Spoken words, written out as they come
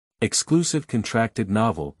Exclusive contracted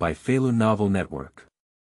novel by Feilu Novel Network.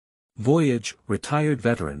 Voyage, retired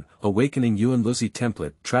veteran, awakening Yuanliuzhai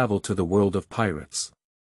Template Travel to the world of pirates.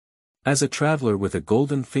 As a traveler with a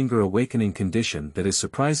golden finger awakening condition that is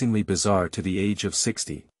surprisingly bizarre to the age of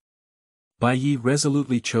 60. Bai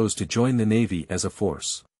resolutely chose to join the Navy as a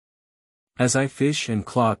force. As I fish and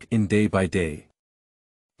clock in day by day.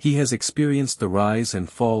 He has experienced the rise and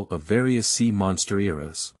fall of various sea monster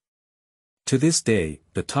eras. To this day,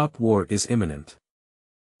 the top war is imminent.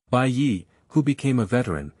 Bai, who became a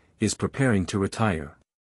veteran, is preparing to retire.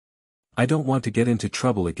 I don't want to get into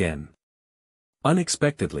trouble again.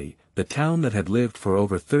 Unexpectedly, the town that had lived for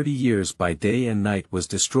over 30 years by day and night was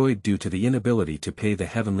destroyed due to the inability to pay the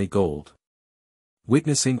heavenly gold.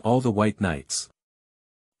 Witnessing all the white knights.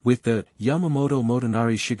 With the Yamamoto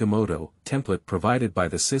Motonari Shigemoto template provided by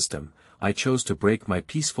the system, I chose to break my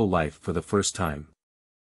peaceful life for the first time.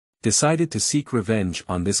 Decided to seek revenge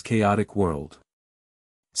on this chaotic world.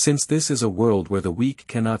 Since this is a world where the weak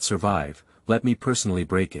cannot survive, let me personally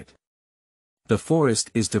break it. The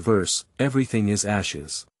forest is diverse, everything is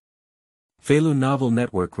ashes. Feilu Novel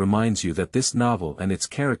Network reminds you that this novel and its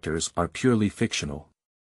characters are purely fictional.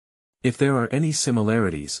 If there are any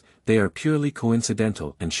similarities, they are purely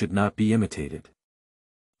coincidental and should not be imitated.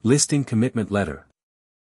 Listing commitment letter.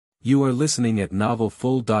 You are listening at novel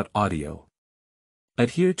full.audio.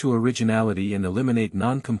 Adhere to originality and eliminate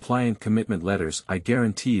non-compliant commitment letters. I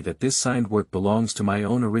guarantee that this signed work belongs to my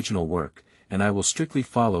own original work, and I will strictly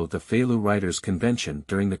follow the Feilu Writers Convention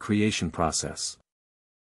during the creation process.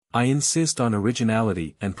 I insist on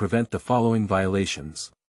originality and prevent the following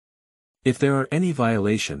violations. If there are any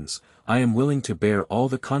violations, I am willing to bear all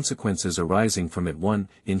the consequences arising from it. 1.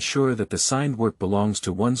 Ensure that the signed work belongs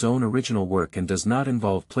to one's own original work and does not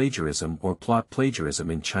involve plagiarism or plot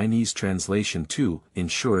plagiarism in Chinese translation. 2.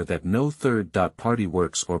 Ensure that no third-party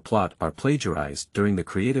works or plot are plagiarized during the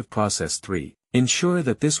creative process. 3. Ensure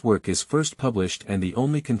that this work is first published and the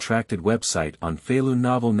only contracted website on Feilu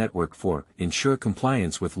Novel Network. 4. Ensure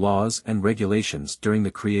compliance with laws and regulations during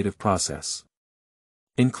the creative process,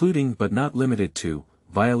 including but not limited to,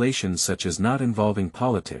 violations such as not involving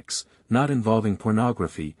politics, not involving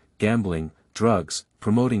pornography, gambling, drugs,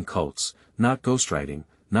 promoting cults, not ghostwriting,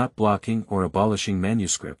 not blocking or abolishing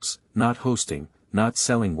manuscripts, not hosting, not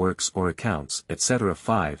selling works or accounts, etc.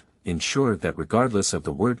 5. Ensure that regardless of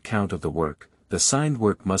the word count of the work, the signed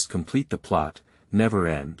work must complete the plot, never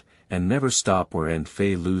end, and never stop or end.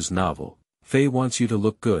 Feilu's novel. Fei wants you to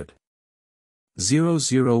look good.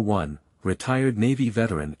 001. Retired Navy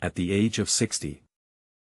veteran at the age of 60.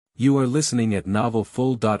 You are listening at novel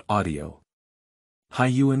full.audio.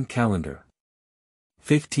 Haiyuan calendar.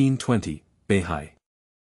 1520, Beihai.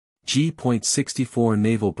 G.64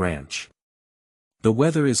 Naval Branch. The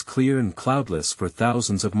weather is clear and cloudless for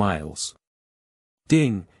thousands of miles.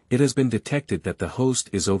 Ding, it has been detected that the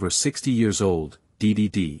host is over 60 years old,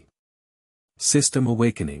 DDD. System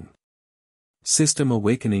awakening. System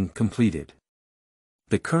awakening completed.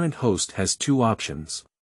 The current host has two options.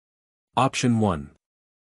 Option 1.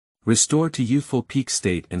 Restore to youthful peak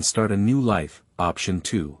state and start a new life. Option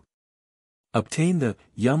 2. Obtain the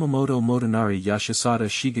Yamamoto Motonari Yoshisada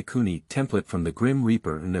Shigekuni template from the Grim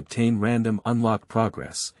Reaper and obtain random unlock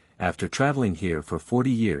progress. After traveling here for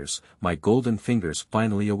 40 years, my golden fingers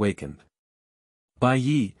finally awakened.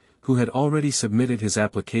 Bai, who had already submitted his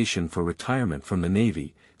application for retirement from the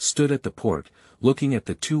Navy, stood at the port, looking at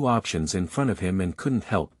the two options in front of him and couldn't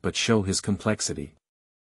help but show his complexity.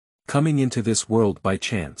 Coming into this world by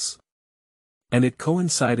chance. And it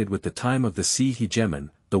coincided with the time of the sea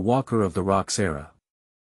hegemon, the Walker of the Rocks era.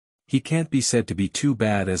 He can't be said to be too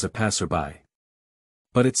bad as a passerby.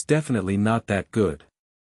 But it's definitely not that good.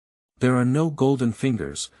 There are no golden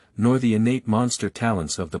fingers, nor the innate monster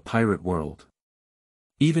talents of the pirate world.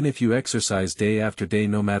 Even if you exercise day after day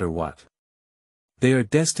no matter what. They are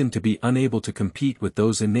destined to be unable to compete with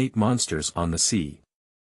those innate monsters on the sea.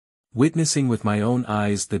 Witnessing with my own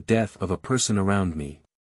eyes the death of a person around me.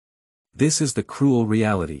 This is the cruel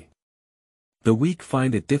reality. The weak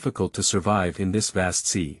find it difficult to survive in this vast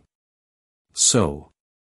sea. So,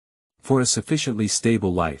 for a sufficiently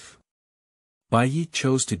stable life, Bai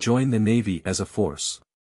chose to join the Navy as a force.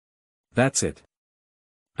 That's it.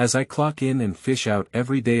 As I clock in and fish out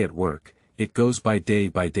every day at work, it goes by day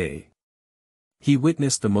by day. He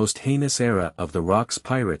witnessed the most heinous era of the Rocks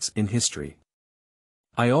pirates in history.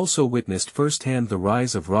 I also witnessed firsthand the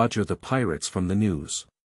rise of Roger the pirates from the news.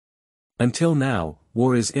 Until now,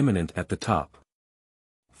 war is imminent at the top.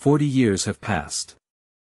 40 years have passed.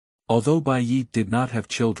 Although Bai did not have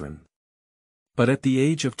children. But at the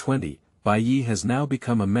age of 20, Bai has now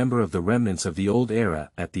become a member of the remnants of the old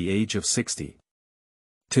era at the age of 60.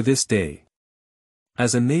 To this day,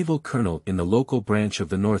 as a naval colonel in the local branch of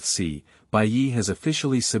the North Sea, Bai has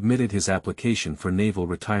officially submitted his application for naval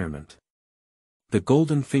retirement. The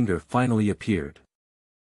golden finger finally appeared.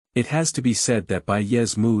 It has to be said that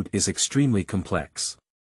Bai's mood is extremely complex.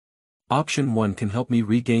 Option 1 can help me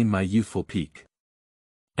regain my youthful peak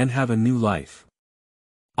and have a new life.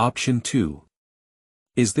 Option 2.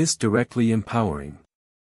 Is this directly empowering?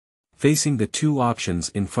 Facing the two options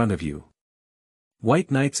in front of you,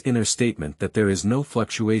 White Knight's inner statement that there is no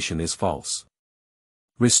fluctuation is false.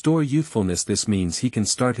 Restore youthfulness. This means he can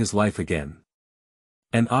start his life again.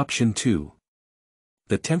 And option 2.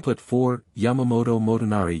 The template for Yamamoto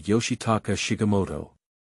Motonari Shigemoto.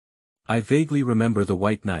 I vaguely remember the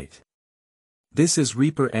White Knight. This is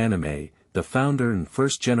Reaper Anime, the founder and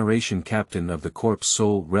first-generation captain of the Corpse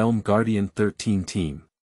Soul Realm Guardian 13 team.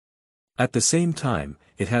 At the same time,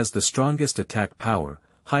 it has the strongest attack power,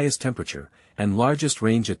 highest temperature, and largest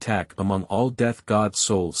range attack among all Death God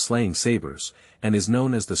soul-slaying sabers, and is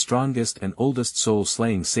known as the strongest and oldest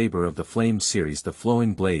soul-slaying saber of the Flame series. The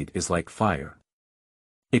flowing blade is like fire.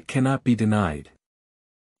 It cannot be denied.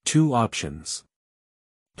 Two options.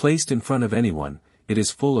 Placed in front of anyone, it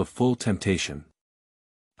is full of temptation.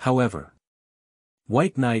 However,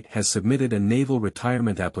 White Knight has submitted a naval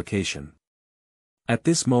retirement application. At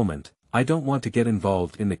this moment, I don't want to get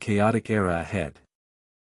involved in the chaotic era ahead.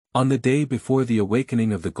 On the day before the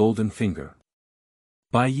awakening of the Golden Finger,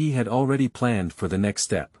 Bai had already planned for the next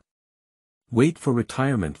step. Wait for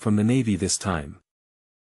retirement from the Navy this time.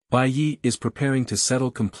 Bai is preparing to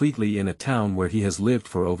settle completely in a town where he has lived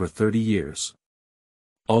for over 30 years.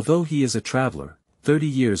 Although he is a traveler, 30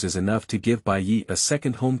 years is enough to give Bai a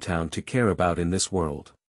second hometown to care about in this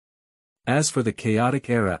world. As for the chaotic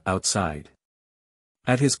era outside,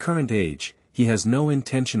 at his current age, he has no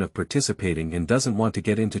intention of participating and doesn't want to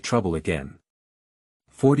get into trouble again.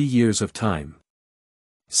 40 years of time.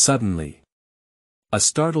 Suddenly, a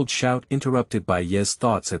startled shout interrupted Bai's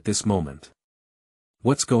thoughts at this moment.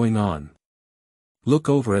 What's going on? Look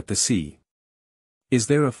over at the sea. Is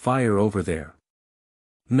there a fire over there?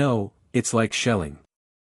 No, it's like shelling.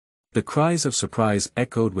 The cries of surprise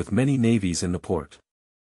echoed with many navies in the port.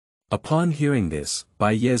 Upon hearing this,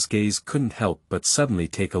 Bai's gaze couldn't help but suddenly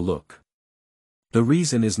take a look. The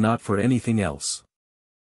reason is not for anything else.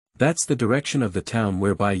 That's the direction of the town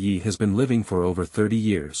where Bai has been living for over 30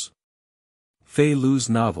 years. Feilu's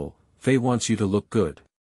novel, Fei Wants You to Look Good.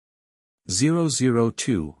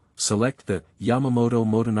 002, select the Yamamoto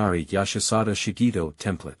Motonari Yoshisada Shigeto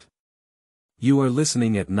template. You are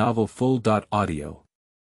listening at novelfull.audio.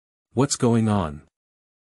 What's going on?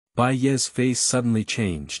 Bai's face suddenly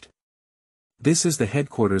changed. This is the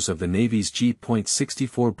headquarters of the Navy's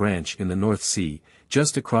G.64 branch in the North Sea,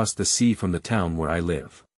 just across the sea from the town where I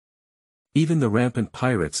live. Even the rampant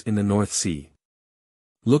pirates in the North Sea.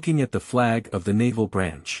 Looking at the flag of the naval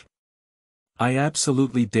branch, I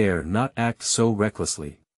absolutely dare not act so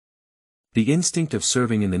recklessly. The instinct of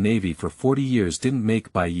serving in the Navy for 40 years didn't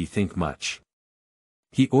make Bai think much.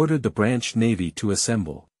 He ordered the branch Navy to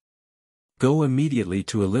assemble. Go immediately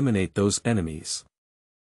to eliminate those enemies.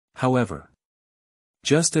 However,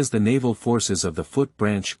 just as the naval forces of the Foot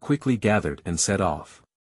branch quickly gathered and set off,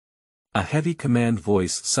 a heavy command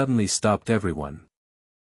voice suddenly stopped everyone.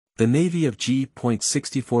 The Navy of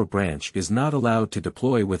G.64 branch is not allowed to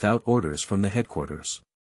deploy without orders from the headquarters.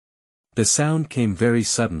 The sound came very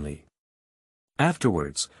suddenly.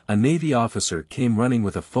 Afterwards, a Navy officer came running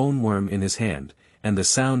with a phone worm in his hand, and the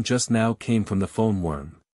sound just now came from the phone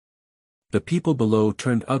worm. The people below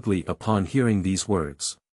turned ugly upon hearing these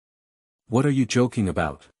words. What are you joking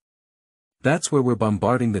about? That's where we're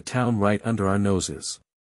bombarding the town right under our noses.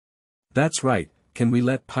 That's right, can we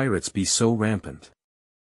let pirates be so rampant?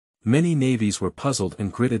 Many navies were puzzled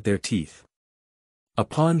and gritted their teeth.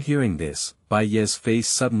 Upon hearing this, Bai's face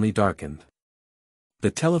suddenly darkened.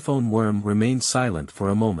 The telephone worm remained silent for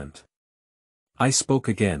a moment. I spoke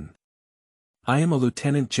again. I am a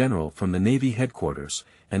lieutenant general from the Navy headquarters,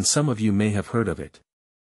 and some of you may have heard of it.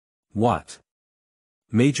 What?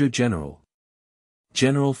 Major General.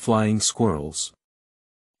 General Flying Squirrels.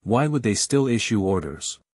 Why would they still issue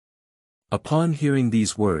orders? Upon hearing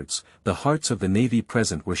these words, the hearts of the Navy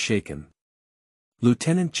present were shaken.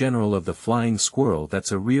 Lieutenant General of the Flying Squirrel,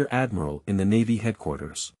 that's a Rear Admiral in the Navy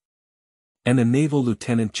headquarters. And a Naval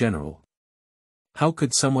Lieutenant General. How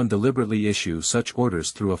could someone deliberately issue such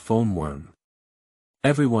orders through a phone worm?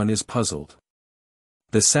 Everyone is puzzled.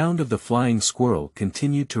 The sound of the flying squirrel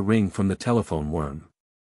continued to ring from the telephone worm.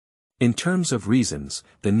 In terms of reasons,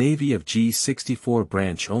 the Navy of G64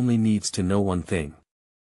 branch only needs to know one thing.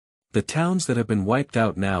 The towns that have been wiped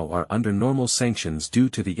out now are under normal sanctions due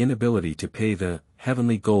to the inability to pay the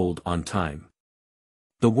heavenly gold on time.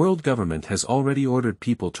 The world government has already ordered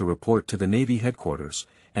people to report to the Navy headquarters,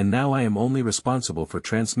 and now I am only responsible for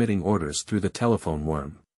transmitting orders through the telephone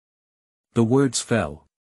worm. The words fell.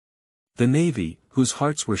 The Navy, whose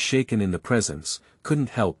hearts were shaken in the presence, couldn't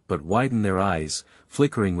help but widen their eyes,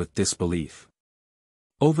 flickering with disbelief.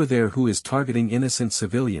 Over there, who is targeting innocent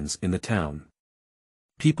civilians in the town?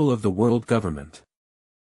 People of the world government.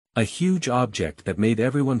 A huge object that made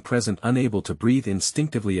everyone present unable to breathe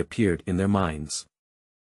instinctively appeared in their minds.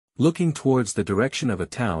 Looking towards the direction of a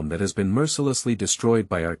town that has been mercilessly destroyed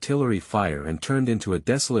by artillery fire and turned into a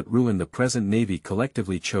desolate ruin, the present Navy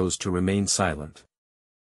collectively chose to remain silent.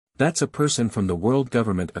 That's a person from the world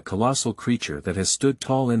government, a colossal creature that has stood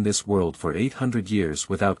tall in this world for 800 years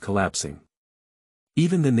without collapsing.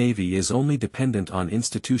 Even the Navy is only dependent on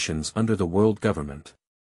institutions under the world government.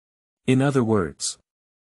 In other words,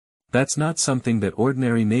 that's not something that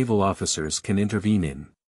ordinary naval officers can intervene in.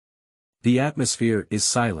 The atmosphere is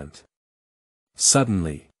silent.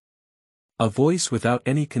 Suddenly, a voice without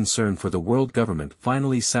any concern for the world government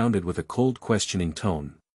finally sounded with a cold, questioning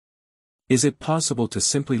tone. Is it possible to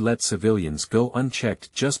simply let civilians go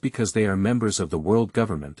unchecked just because they are members of the world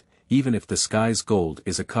government, even if the sky's gold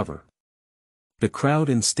is a cover? The crowd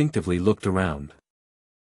instinctively looked around.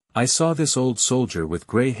 I saw this old soldier with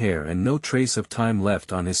gray hair and no trace of time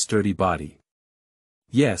left on his sturdy body.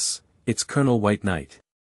 Yes, it's Colonel White Knight.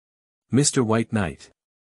 Mr. White Knight.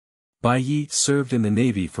 Bai served in the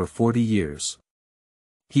Navy for 40 years.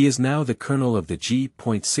 He is now the colonel of the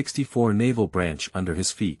G.64 naval branch under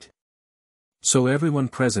his feet. So everyone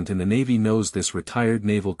present in the Navy knows this retired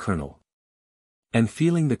naval colonel. And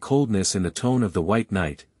feeling the coldness in the tone of the White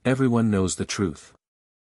Knight, everyone knows the truth.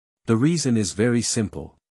 The reason is very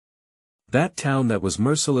simple. That town that was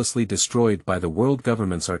mercilessly destroyed by the world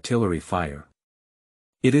government's artillery fire.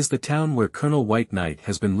 It is the town where Colonel White Knight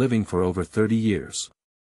has been living for over 30 years.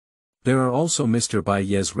 There are also Mr.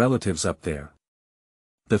 Bai's relatives up there.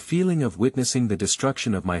 The feeling of witnessing the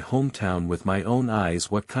destruction of my hometown with my own eyes,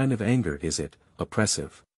 what kind of anger is it?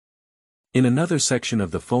 Oppressive. In another section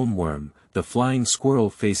of the phone worm, the flying squirrel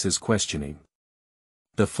faces questioning.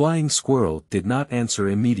 The flying squirrel did not answer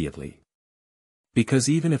immediately. Because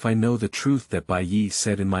even if I know the truth that Bai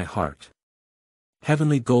said in my heart,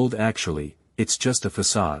 heavenly gold, actually, it's just a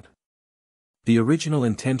facade. The original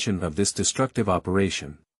intention of this destructive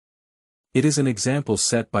operation. It is an example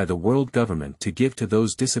set by the world government to give to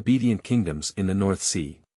those disobedient kingdoms in the North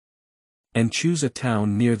Sea. And choose a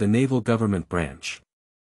town near the naval government branch.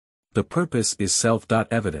 The purpose is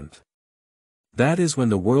self-evident. That is when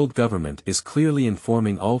the world government is clearly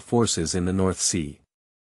informing all forces in the North Sea.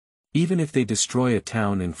 Even if they destroy a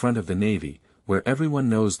town in front of the Navy, where everyone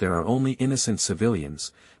knows there are only innocent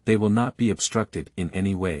civilians, they will not be obstructed in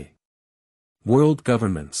any way. World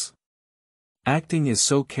governments. Acting is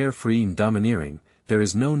so carefree and domineering, there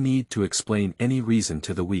is no need to explain any reason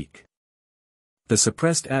to the weak. The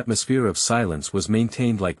suppressed atmosphere of silence was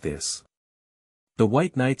maintained like this. The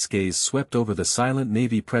White Knight's gaze swept over the silent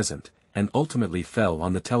Navy present, and ultimately fell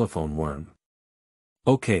on the telephone worm.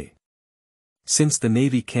 Okay. Since the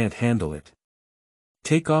Navy can't handle it,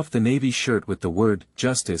 take off the Navy shirt with the word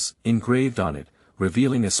 "Justice" engraved on it,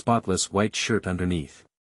 revealing a spotless white shirt underneath.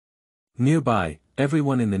 Nearby,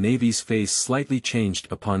 everyone in the Navy's face slightly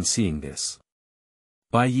changed upon seeing this.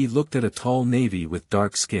 Bai looked at a tall Navy with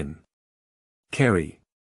dark skin. Carry.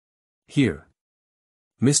 Here.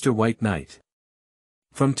 Mr. White Knight.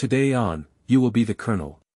 From today on, you will be the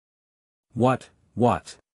colonel. What?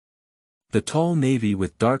 The tall Navy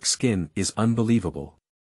with dark skin is unbelievable.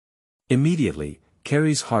 Immediately,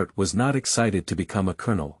 Carey's heart was not excited to become a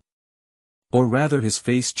colonel. Or rather, his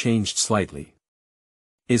face changed slightly.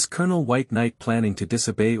 Is Colonel White Knight planning to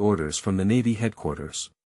disobey orders from the Navy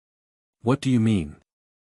headquarters? What do you mean?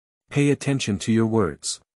 Pay attention to your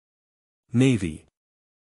words. Navy.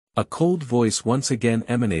 A cold voice once again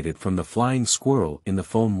emanated from the flying squirrel in the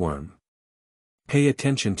phone worm. Pay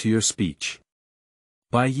attention to your speech.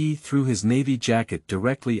 Bai threw his Navy jacket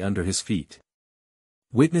directly under his feet.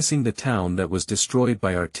 Witnessing the town that was destroyed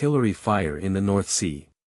by artillery fire in the North Sea.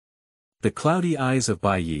 The cloudy eyes of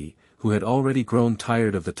Bai, who had already grown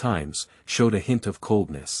tired of the times, showed a hint of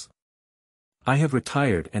coldness. I have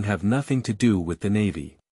retired and have nothing to do with the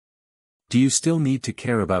Navy. Do you still need to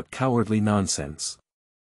care about cowardly nonsense?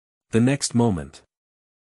 The next moment,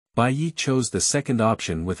 Bai chose the second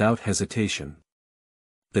option without hesitation.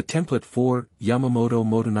 The template for Yamamoto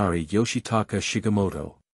Motonari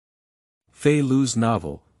Shigemoto. Feilu's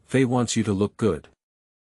novel, Fei Wants You to Look Good.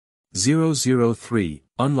 003,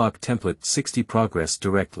 Unlock Template 60 Progress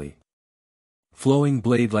Directly. Flowing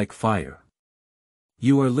Blade Like Fire.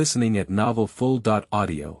 You are listening at Novel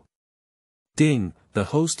Full.audio. Ding, the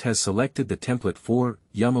host has selected the template for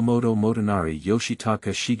Yamamoto Motonari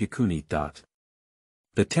Shigekuni.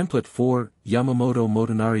 The template for Yamamoto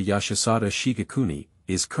Motonari Yoshisada Shigekuni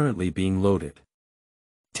is currently being loaded.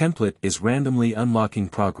 Template is randomly unlocking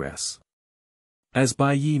progress. As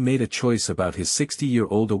Bai made a choice about his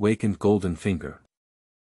 60-year-old awakened golden finger.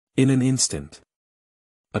 In an instant.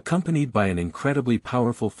 Accompanied by an incredibly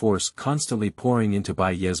powerful force constantly pouring into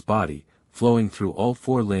Bai's body, flowing through all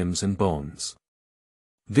 4 limbs and bones.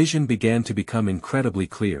 Vision began to become incredibly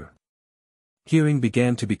clear. Hearing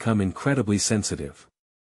began to become incredibly sensitive.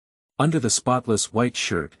 Under the spotless white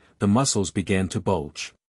shirt, the muscles began to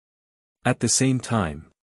bulge. At the same time.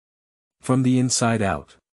 From the inside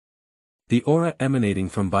out. The aura emanating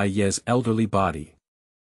from Bai's elderly body.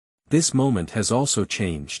 This moment has also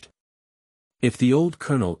changed. If the old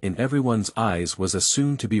colonel in everyone's eyes was a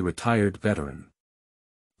soon-to-be retired veteran.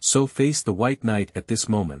 So faced the White Knight at this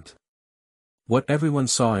moment. What everyone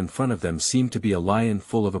saw in front of them seemed to be a lion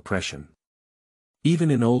full of oppression.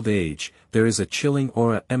 Even in old age, there is a chilling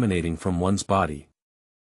aura emanating from one's body.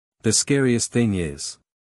 The scariest thing is.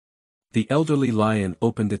 The elderly lion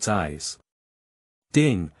opened its eyes.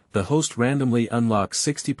 Ding, the host randomly unlocks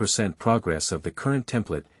 60% progress of the current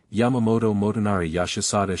template, Yamamoto Motonari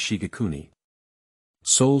Yoshisada Shigekuni.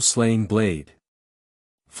 Soul-slaying blade.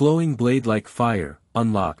 Flowing blade like fire,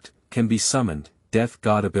 unlocked, can be summoned, death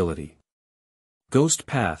god ability. Ghost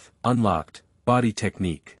path, unlocked, body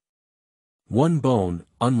technique. 1 bone,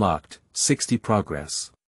 unlocked, 60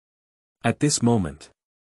 progress. At this moment.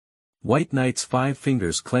 White Knight's 5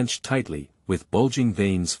 fingers clenched tightly, with bulging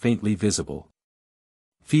veins faintly visible.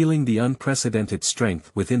 Feeling the unprecedented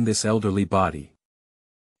strength within this elderly body.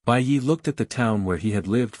 Bai looked at the town where he had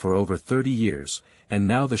lived for over 30 years, and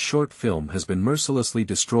now the short film has been mercilessly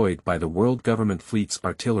destroyed by the world government fleet's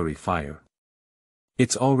artillery fire.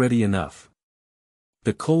 It's already enough.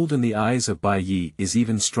 The cold in the eyes of Bai is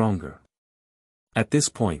even stronger. At this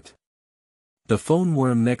point. The phone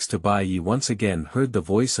worm next to Bai once again heard the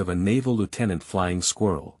voice of a naval lieutenant flying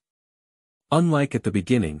squirrel. Unlike at the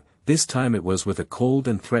beginning, this time it was with a cold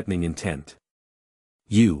and threatening intent.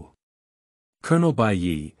 You. Colonel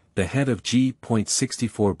Bai, the head of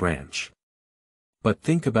G.64 branch. But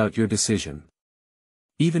think about your decision.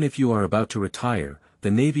 Even if you are about to retire,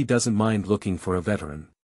 the Navy doesn't mind looking for a veteran.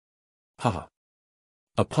 Haha.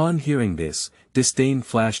 Upon hearing this, disdain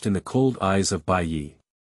flashed in the cold eyes of Bai.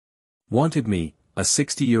 Wanted me, a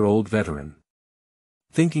 60-year-old veteran.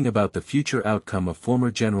 Thinking about the future outcome of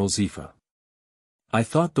former General Zifa. I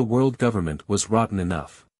thought the world government was rotten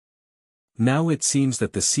enough. Now it seems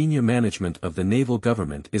that the senior management of the naval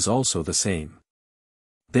government is also the same.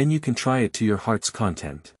 Then you can try it to your heart's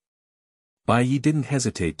content. Bai didn't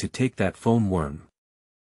hesitate to take that phone worm.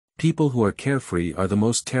 People who are carefree are the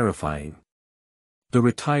most terrifying. The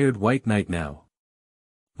retired White Knight now.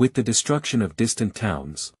 With the destruction of distant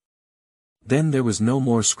towns. Then there was no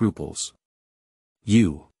more scruples.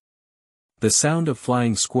 You. The sound of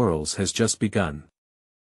flying squirrels has just begun.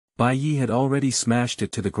 Bai had already smashed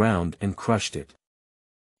it to the ground and crushed it.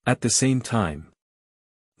 At the same time.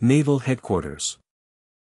 Naval Headquarters.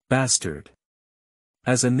 Bastard.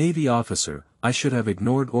 As a Navy officer, I should have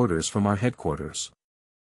ignored orders from our headquarters.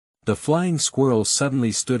 The flying squirrel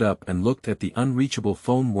suddenly stood up and looked at the unreachable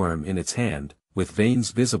phone worm in its hand, with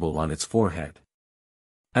veins visible on its forehead.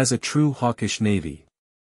 As a true hawkish navy.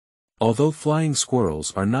 Although flying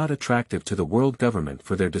squirrels are not attractive to the world government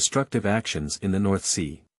for their destructive actions in the North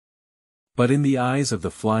Sea. But in the eyes of the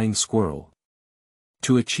flying squirrel.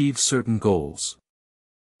 To achieve certain goals.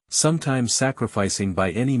 Sometimes sacrificing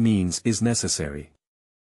by any means is necessary.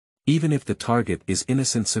 Even if the target is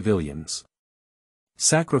innocent civilians.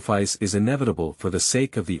 Sacrifice is inevitable for the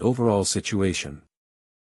sake of the overall situation.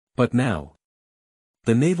 But now.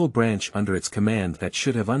 The naval branch under its command that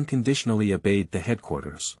should have unconditionally obeyed the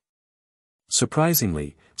headquarters.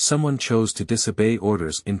 Surprisingly, someone chose to disobey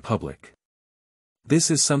orders in public.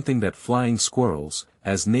 This is something that flying squirrels,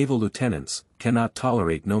 as naval lieutenants, cannot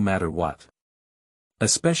tolerate no matter what.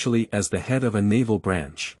 Especially as the head of a naval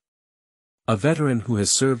branch. A veteran who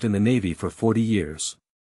has served in the Navy for 40 years.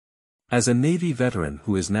 As a Navy veteran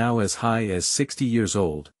who is now as high as 60 years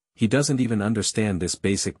old, he doesn't even understand this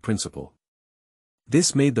basic principle.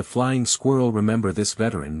 This made the flying squirrel remember this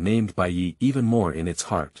veteran named Bai even more in its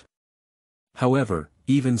heart. However,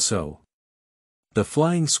 even so. The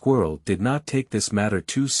flying squirrel did not take this matter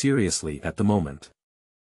too seriously at the moment.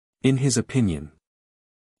 In his opinion,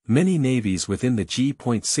 many navies within the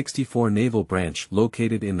G.64 naval branch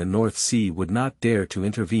located in the North Sea would not dare to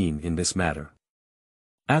intervene in this matter.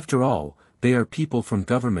 After all, they are people from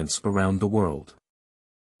governments around the world.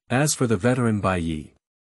 As for the veteran Bai,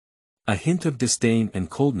 a hint of disdain and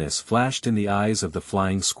coldness flashed in the eyes of the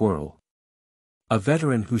flying squirrel. A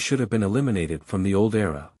veteran who should have been eliminated from the old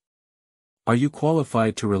era. Are you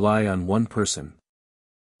qualified to rely on one person?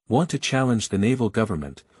 Want to challenge the naval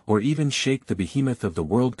government, or even shake the behemoth of the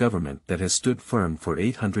world government that has stood firm for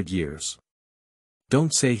 800 years?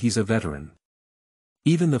 Don't say he's a veteran.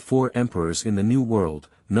 Even the 4 emperors in the New World,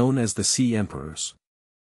 known as the Sea Emperors.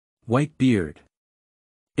 White beard.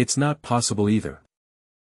 It's not possible either.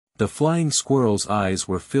 The flying squirrel's eyes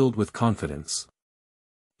were filled with confidence.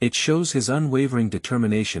 It shows his unwavering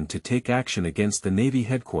determination to take action against the Navy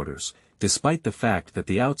headquarters, despite the fact that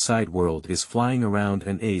the outside world is flying around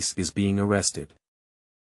and Ace is being arrested.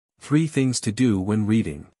 3 things to do when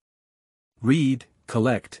reading. Read,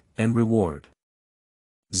 collect, and reward.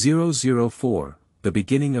 004, The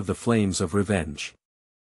Beginning of the Flames of Revenge.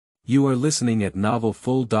 You are listening at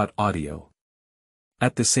novelfull.audio.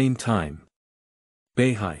 At the same time.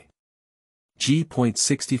 Bai.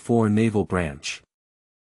 G.64 Naval Branch.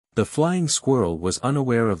 The flying squirrel was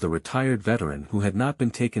unaware of the retired veteran who had not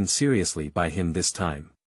been taken seriously by him this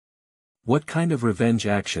time. What kind of revenge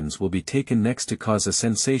actions will be taken next to cause a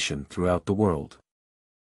sensation throughout the world?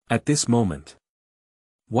 At this moment,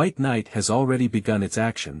 White Knight has already begun its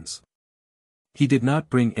actions. He did not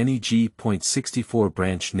bring any G.64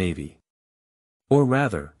 branch navy. Or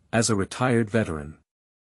rather, as a retired veteran,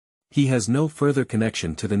 he has no further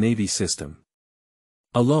connection to the navy system.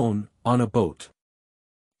 Alone, on a boat,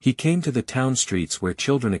 he came to the town streets where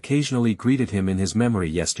children occasionally greeted him in his memory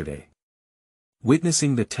yesterday.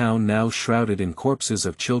 Witnessing the town now shrouded in corpses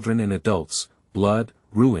of children and adults, blood,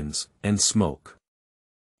 ruins, and smoke.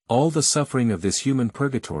 All the suffering of this human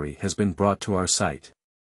purgatory has been brought to our sight.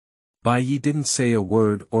 Bai didn't say a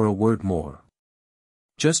word or a word more.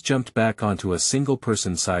 Just jumped back onto a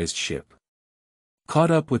single-person-sized ship. Caught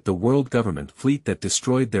up with the world government fleet that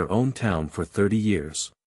destroyed their own town for 30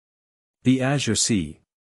 years. The Azure Sea.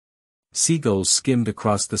 Seagulls skimmed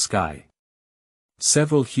across the sky.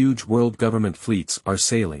 Several huge world government fleets are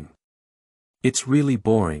sailing. It's really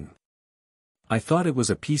boring. I thought it was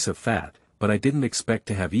a piece of fat, but I didn't expect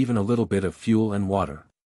to have even a little bit of fuel and water.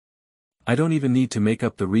 I don't even need to make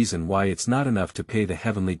up the reason why it's not enough to pay the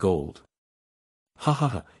heavenly gold. Ha ha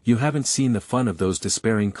ha, you haven't seen the fun of those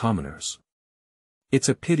despairing commoners. It's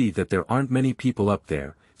a pity that there aren't many people up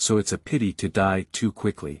there, so it's a pity to die too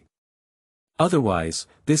quickly. Otherwise,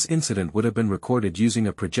 this incident would have been recorded using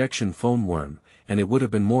a projection phone worm, and it would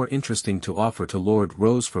have been more interesting to offer to Lord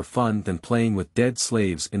Rose for fun than playing with dead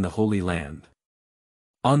slaves in the Holy Land.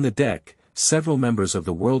 On the deck, several members of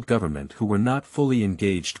the world government who were not fully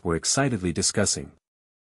engaged were excitedly discussing.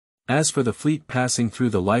 As for the fleet passing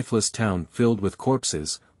through the lifeless town filled with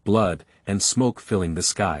corpses, blood, and smoke filling the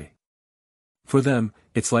sky. For them,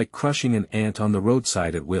 it's like crushing an ant on the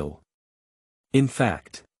roadside at will. In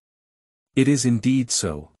fact, it is indeed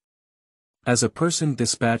so. As a person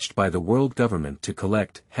dispatched by the world government to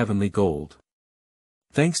collect heavenly gold.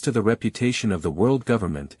 Thanks to the reputation of the world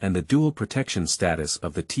government and the dual protection status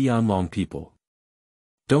of the Tianlong people.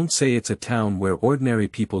 Don't say it's a town where ordinary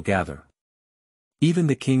people gather. Even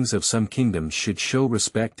the kings of some kingdoms should show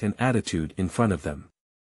respect and attitude in front of them.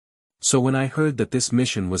 So when I heard that this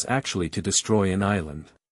mission was actually to destroy an island,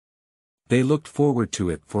 they looked forward to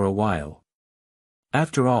it for a while.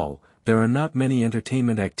 After all, there are not many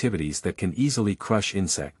entertainment activities that can easily crush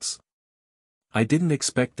insects. I didn't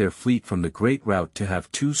expect their fleet from the Great Route to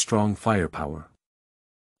have too strong firepower.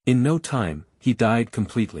 In no time, he died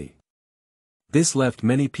completely. This left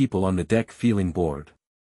many people on the deck feeling bored.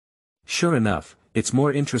 Sure enough, it's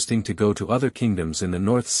more interesting to go to other kingdoms in the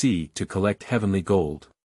North Sea to collect heavenly gold.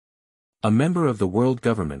 A member of the world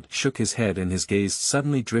government shook his head and his gaze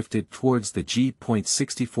suddenly drifted towards the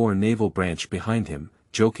G.64 naval branch behind him,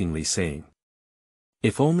 jokingly saying,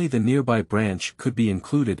 "If only the nearby branch could be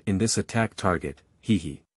included in this attack target,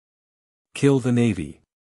 hee. Kill the navy.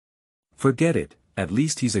 Forget it, at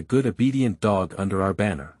least he's a good obedient dog under our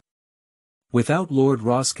banner." Without Lord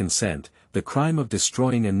Ross' consent, the crime of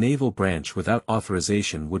destroying a naval branch without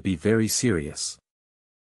authorization would be very serious.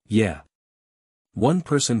 Yeah. One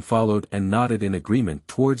person followed and nodded in agreement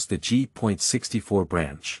towards the G.64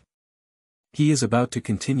 branch. He is about to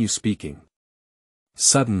continue speaking.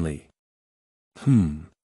 Suddenly.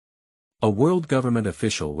 A world government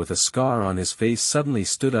official with a scar on his face suddenly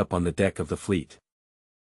stood up on the deck of the fleet.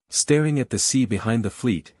 Staring at the sea behind the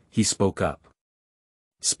fleet, he spoke up.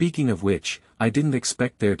 Speaking of which, I didn't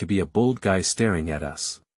expect there to be a bold guy staring at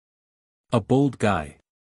us. A bold guy?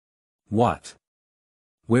 What?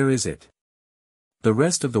 Where is it? The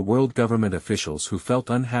rest of the world government officials who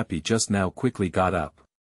felt unhappy just now quickly got up.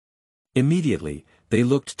 Immediately, they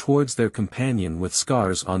looked towards their companion with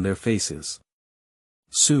scars on their faces.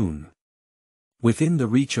 Soon. Within the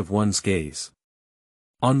reach of one's gaze.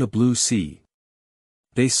 On the blue sea.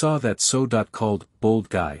 They saw that so-called bold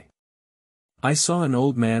guy. I saw an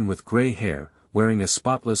old man with gray hair, wearing a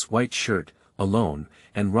spotless white shirt, alone,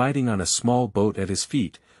 and riding on a small boat at his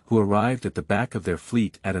feet, who arrived at the back of their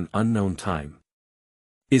fleet at an unknown time.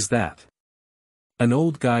 Is that an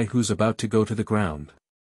old guy who's about to go to the ground?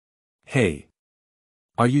 Hey!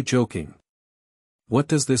 Are you joking? What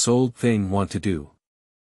does this old thing want to do?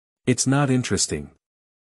 It's not interesting.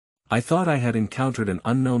 I thought I had encountered an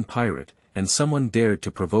unknown pirate, and someone dared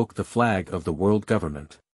to provoke the flag of the world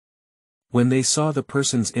government. When they saw the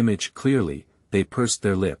person's image clearly, they pursed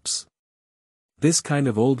their lips. This kind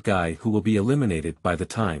of old guy who will be eliminated by the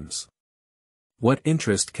times. What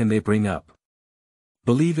interest can they bring up?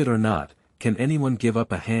 Believe it or not, can anyone give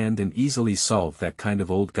up a hand and easily solve that kind of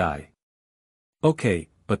old guy? Okay,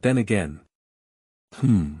 but then again.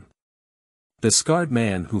 The scarred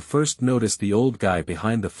man who first noticed the old guy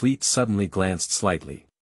behind the fleet suddenly glanced slightly.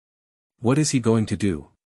 What is he going to do?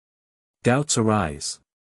 Doubts arise.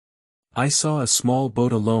 I saw a small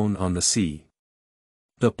boat alone on the sea.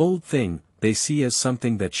 The bold thing they see as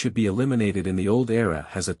something that should be eliminated in the old era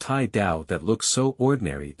has a tie-Dao that looks so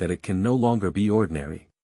ordinary that it can no longer be ordinary.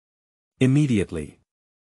 Immediately.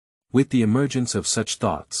 With the emergence of such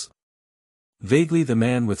thoughts. Vaguely the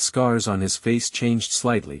man with scars on his face changed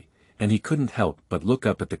slightly, and he couldn't help but look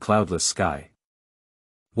up at the cloudless sky.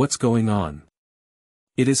 What's going on?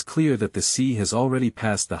 It is clear that the sea has already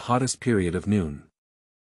passed the hottest period of noon.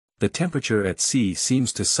 The temperature at sea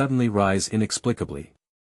seems to suddenly rise inexplicably.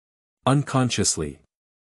 Unconsciously.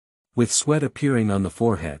 With sweat appearing on the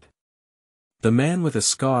forehead. The man with a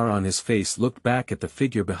scar on his face looked back at the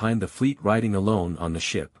figure behind the fleet riding alone on the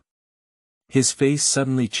ship. His face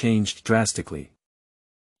suddenly changed drastically.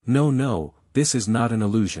 No, this is not an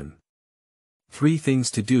illusion. 3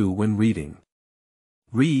 things to do when reading.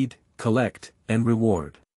 Read, collect, and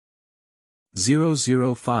reward.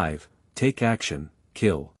 005, take action,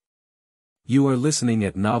 kill. You are listening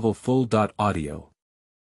at Novel Full.audio.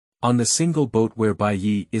 On the single boat where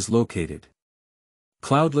Bai is located.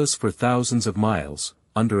 Cloudless for thousands of miles,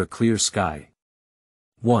 under a clear sky.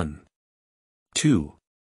 1. 2.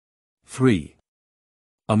 3.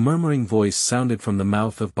 A murmuring voice sounded from the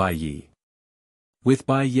mouth of Bai. With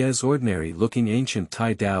Bai's ordinary-looking ancient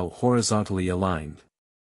tie-Dao horizontally aligned.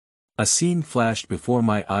 A scene flashed before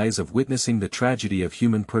my eyes of witnessing the tragedy of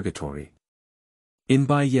human purgatory. In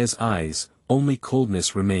Bai's eyes, only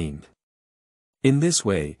coldness remained. In this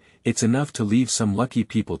way, it's enough to leave some lucky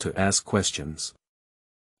people to ask questions.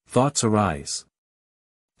 Thoughts arise.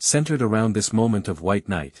 Centered around this moment of white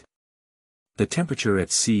night. The temperature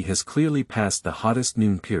at sea has clearly passed the hottest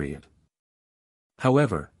noon period.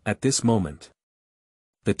 However, at this moment,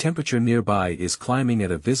 the temperature nearby is climbing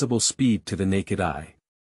at a visible speed to the naked eye.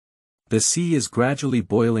 The sea is gradually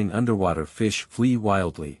boiling, underwater fish flee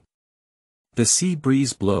wildly. The sea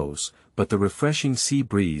breeze blows, but the refreshing sea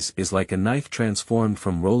breeze is like a knife transformed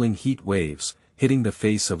from rolling heat waves, hitting the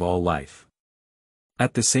face of all life.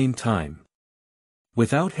 At the same time,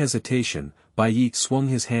 without hesitation, Bai swung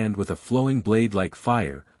his hand with a flowing blade like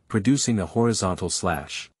fire, producing a horizontal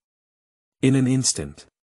slash. In an instant.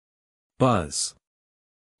 Buzz.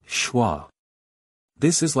 Shwa.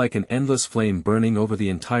 This is like an endless flame burning over the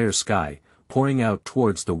entire sky, pouring out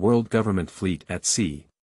towards the world government fleet at sea.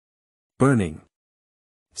 Burning.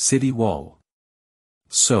 City wall.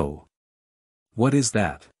 So. What is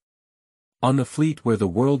that? On the fleet where the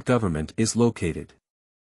world government is located.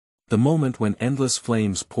 The moment when endless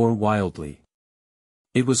flames pour wildly.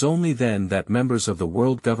 It was only then that members of the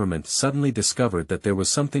world government suddenly discovered that there was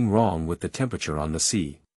something wrong with the temperature on the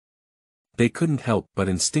sea. They couldn't help but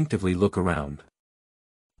instinctively look around.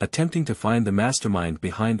 Attempting to find the mastermind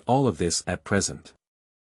behind all of this at present.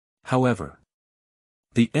 However,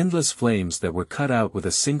 the endless flames that were cut out with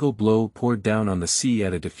a single blow poured down on the sea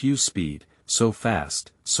at a diffuse speed, so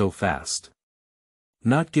fast.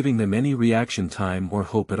 Not giving them any reaction time or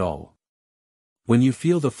hope at all. When you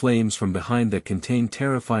feel the flames from behind that contain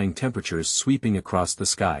terrifying temperatures sweeping across the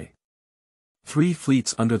sky. 3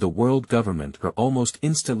 fleets under the world government are almost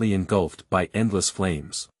instantly engulfed by endless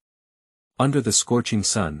flames. Under the scorching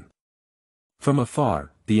sun. From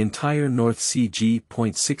afar, the entire North Sea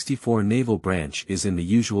G.64 naval branch is in the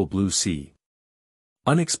usual blue sea.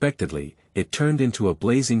 Unexpectedly,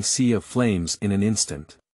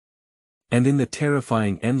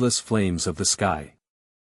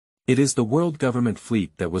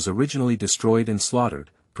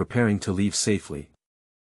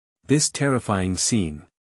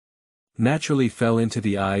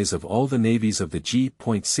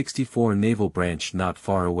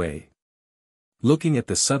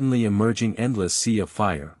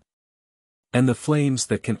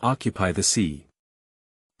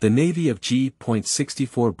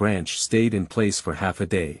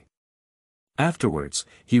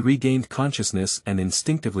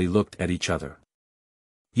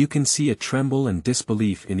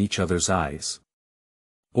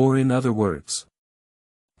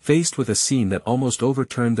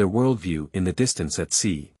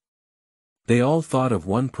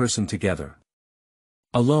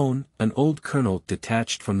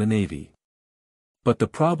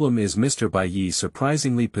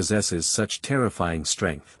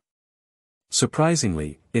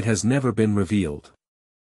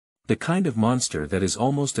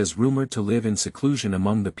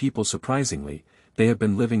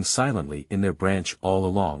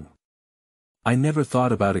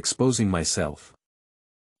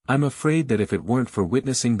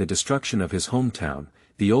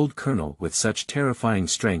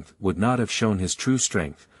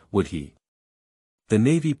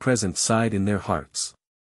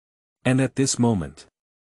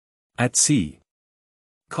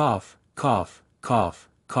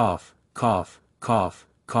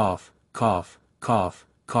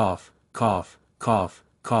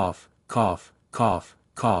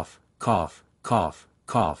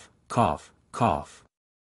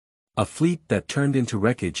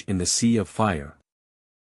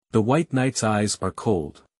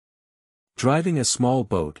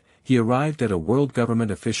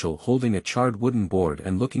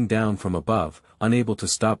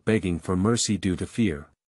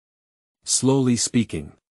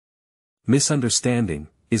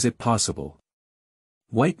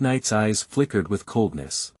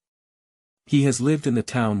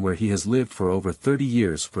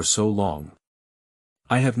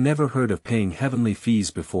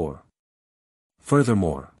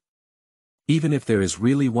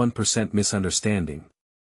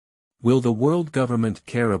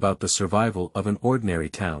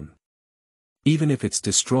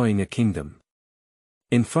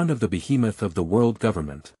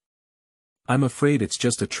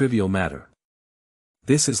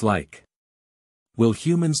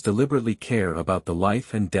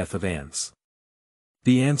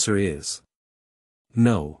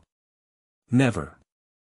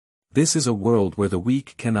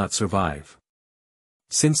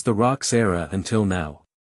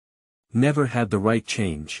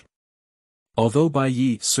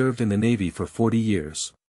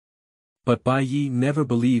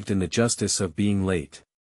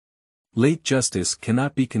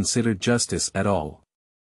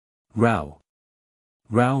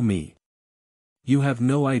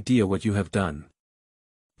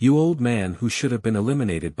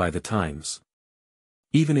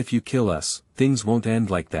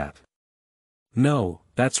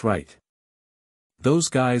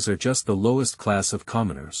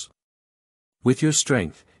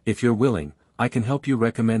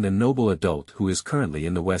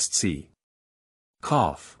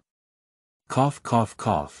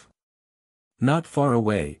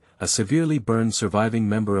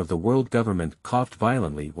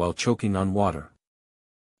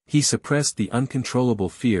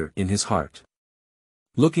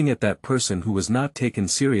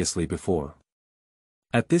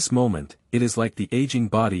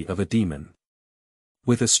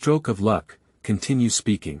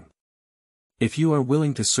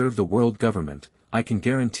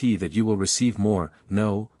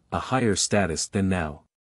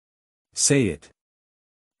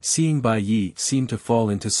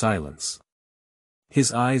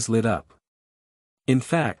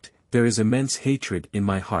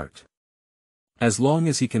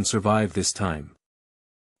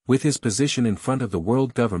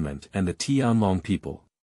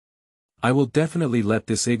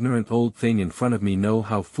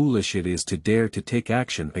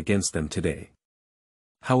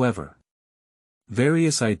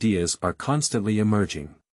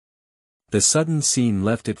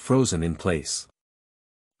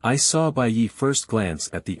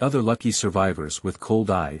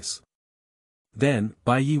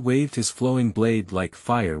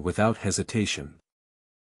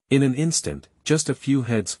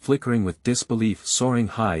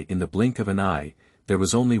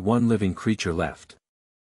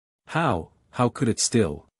 How could it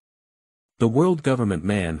still? The world government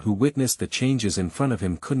man who witnessed the changes in front of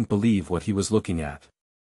him couldn't believe what he was looking at.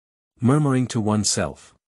 Murmuring to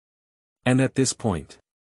oneself. And at this point,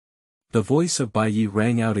 the voice of Bai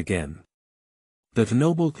rang out again. The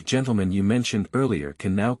noble gentleman you mentioned earlier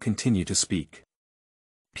can now continue to speak.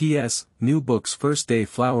 P.S. New book's first day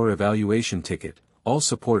flower evaluation ticket, all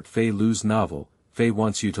support Feilu's novel, Fei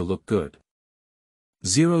wants you to look good.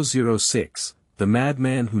 006, the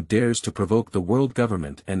madman who dares to provoke the world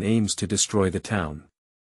government and aims to destroy the town.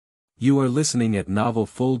 You are listening at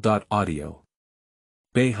novelfull.audio.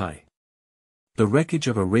 day.He. The wreckage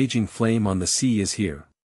of a raging flame on the sea is here.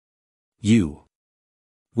 You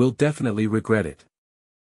will definitely regret it.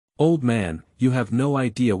 Old man, you have no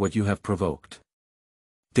idea what you have provoked.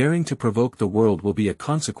 Daring to provoke the world will be a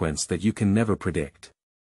consequence that you can never predict.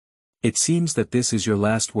 It seems that this is your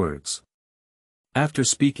last words. After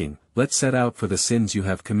speaking, let's set out for the sins you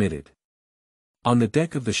have committed. On the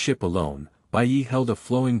deck of the ship alone, Bai held a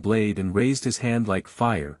flowing blade and raised his hand like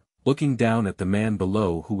fire, looking down at the man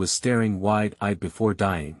below who was staring wide-eyed before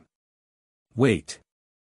dying. Wait.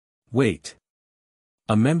 Wait.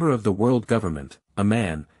 A member of the world government, a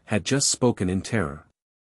man, had just spoken in terror.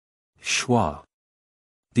 Shwa.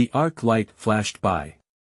 The arc light flashed by.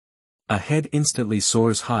 A head instantly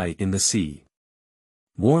soars high in the sea.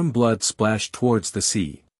 Warm blood splashed towards the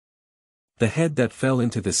sea. The head that fell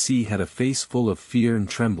into the sea had a face full of fear and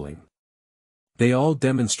trembling. They all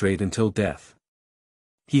demonstrate until death.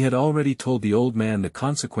 He had already told the old man the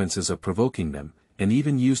consequences of provoking them, and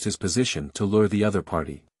even used his position to lure the other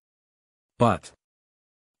party. But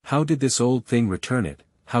how did this old thing return it?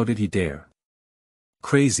 How did he dare?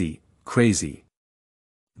 Crazy, crazy.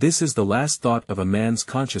 This is the last thought of a man's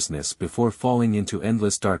consciousness before falling into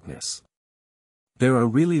endless darkness. There are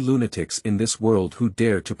really lunatics in this world who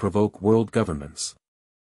dare to provoke world governments.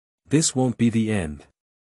 This won't be the end.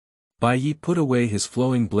 Bai put away his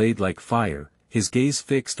flowing blade like fire, his gaze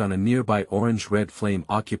fixed on a nearby orange-red flame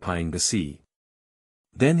occupying the sea.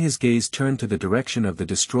 Then his gaze turned to the direction of the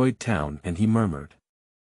destroyed town and he murmured.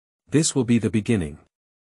 This will be the beginning.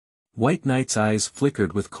 White Knight's eyes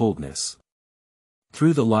flickered with coldness.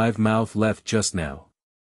 Through the live mouth left just now.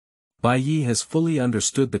 Bai has fully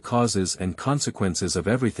understood the causes and consequences of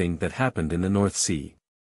everything that happened in the North Sea.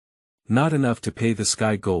 Not enough to pay the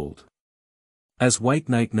sky gold. As White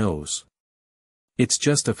Knight knows. It's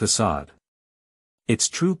just a facade. Its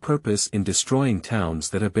true purpose in destroying towns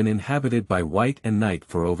that have been inhabited by White and Knight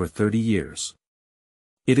for over 30 years.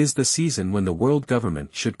 It is the season when the world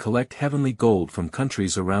government should collect heavenly gold from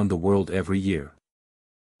countries around the world every year.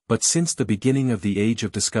 But since the beginning of the Age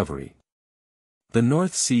of Discovery, the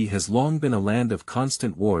North Sea has long been a land of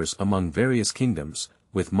constant wars among various kingdoms,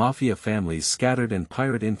 with mafia families scattered and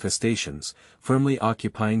pirate infestations, firmly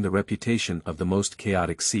occupying the reputation of the most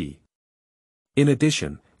chaotic sea. In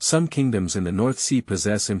addition, some kingdoms in the North Sea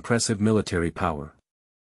possess impressive military power.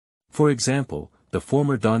 For example, the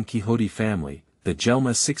former Don Quixote family, the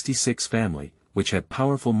Gelma 66 family, which had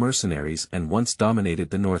powerful mercenaries and once dominated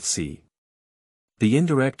the North Sea. The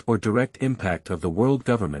indirect or direct impact of the world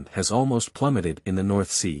government has almost plummeted in the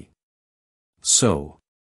North Sea. So,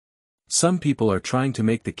 some people are trying to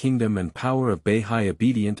make the kingdom and power of Bai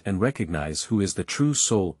obedient and recognize who is the true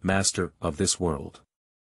sole master of this world.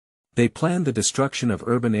 They plan the destruction of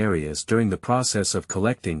urban areas during the process of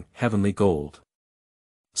collecting heavenly gold.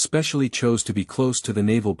 Specially chose to be close to the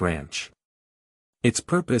naval branch. Its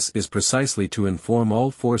purpose is precisely to inform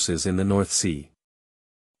all forces in the North Sea.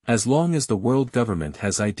 As long as the world government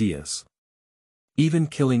has ideas. Even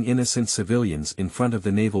killing innocent civilians in front of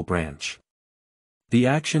the naval branch. The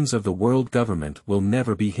actions of the world government will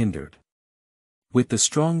never be hindered. With the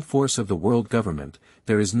strong force of the world government,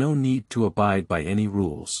 there is no need to abide by any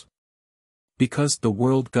rules. Because the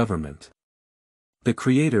world government. The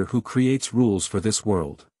creator who creates rules for this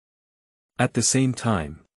world. At the same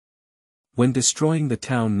time. When destroying the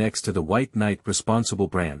town next to the White Knight responsible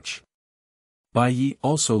branch. Bai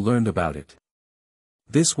also learned about it.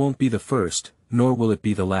 This won't be the first, nor will it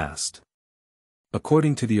be the last.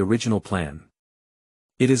 According to the original plan.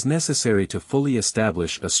 It is necessary to fully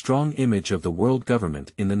establish a strong image of the world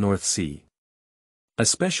government in the North Sea.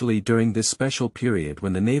 Especially during this special period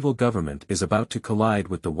when the naval government is about to collide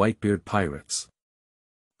with the Whitebeard pirates.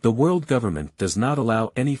 The world government does not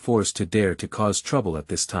allow any force to dare to cause trouble at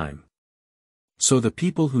this time. So the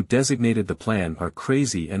people who designated the plan are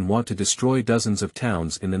crazy and want to destroy dozens of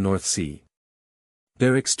towns in the North Sea.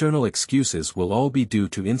 Their external excuses will all be due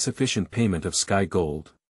to insufficient payment of sky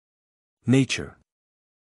gold. Nature.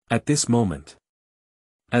 At this moment.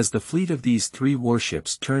 As the fleet of these three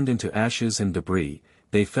warships turned into ashes and debris,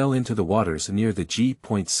 they fell into the waters near the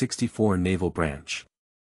G.64 naval branch.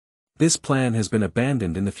 This plan has been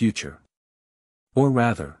abandoned in the future. Or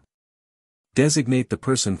rather, designate the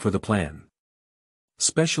person for the plan.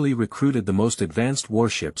 Specially recruited the most advanced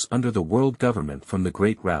warships under the world government from the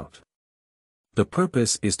Great Route. The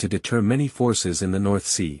purpose is to deter many forces in the North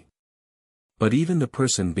Sea. But even the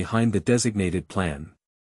person behind the designated plan.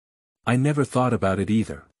 I never thought about it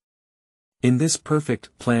either. In this perfect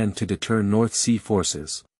plan to deter North Sea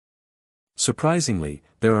forces. Surprisingly,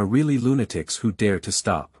 there are really lunatics who dare to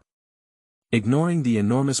stop. Ignoring the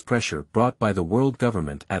enormous pressure brought by the world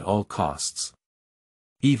government at all costs.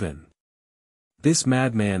 Even. This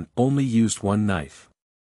madman only used one knife.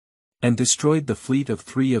 And destroyed the fleet of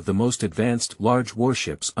 3 of the most advanced large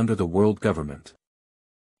warships under the world government.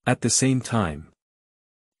 At the same time.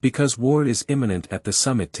 Because war is imminent at the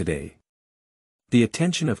summit today. The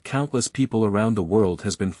attention of countless people around the world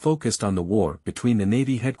has been focused on the war between the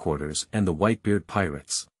Navy headquarters and the Whitebeard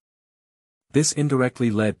pirates. This indirectly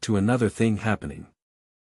led to another thing happening.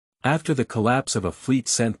 After the collapse of a fleet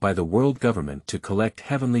sent by the world government to collect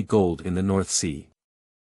heavenly gold in the North Sea.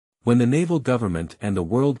 When the naval government and the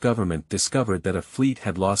world government discovered that a fleet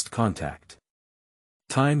had lost contact.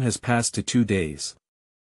 Time has passed to 2 days.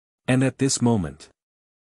 And at this moment.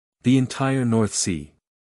 The entire North Sea.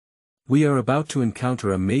 We are about to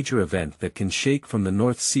encounter a major event that can shake from the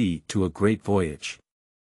North Sea to a great voyage.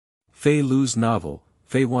 Feilu's novel,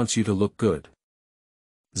 Fei Wants You to Look Good.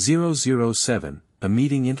 007, a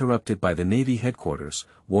meeting interrupted by the Navy headquarters,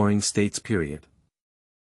 Warring States period.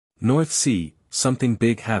 North Sea, something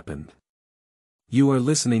big happened. You are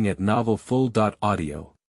listening at novel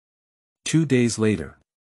full.audio. 2 days later.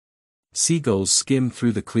 Seagulls skim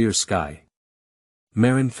through the clear sky.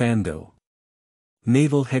 Marin Fando.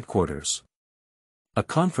 Naval Headquarters. A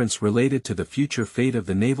conference related to the future fate of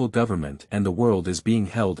the naval government and the world is being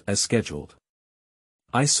held as scheduled.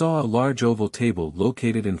 I saw a large oval table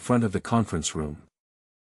located in front of the conference room.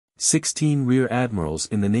 16 rear admirals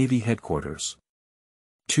in the Navy headquarters.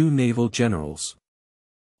 2 naval generals.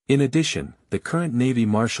 In addition, the current Navy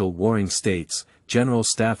Marshal Warring States, General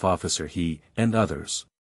Staff Officer He, and others.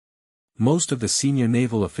 Most of the senior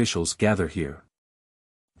naval officials gather here.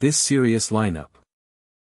 This serious lineup.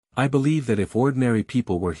 I believe that if ordinary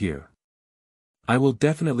people were here, I will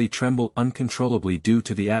definitely tremble uncontrollably due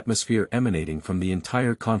to the atmosphere emanating from the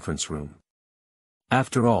entire conference room.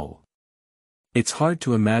 After all, it's hard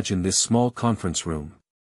to imagine this small conference room.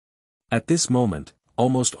 At this moment,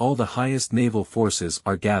 almost all the highest naval forces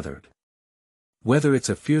are gathered. Whether it's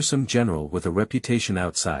a fearsome general with a reputation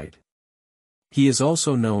outside. He is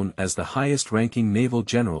also known as the highest-ranking naval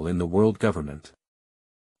general in the world government.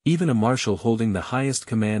 Even a marshal holding the highest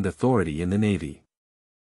command authority in the Navy.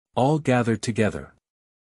 All gathered together.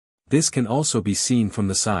 This can also be seen from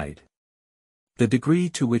the side. The degree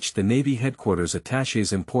to which the Navy headquarters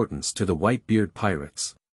attaches importance to the Whitebeard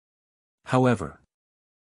pirates. However,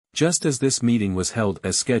 just as this meeting was held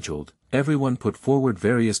as scheduled, everyone put forward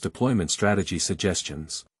various deployment strategy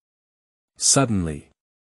suggestions. Suddenly,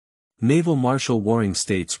 Naval Marshal Warring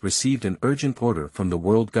States received an urgent order from the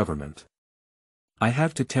world government. I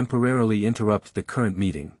have to temporarily interrupt the current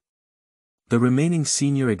meeting. The remaining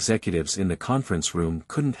senior executives in the conference room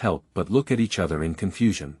couldn't help but look at each other in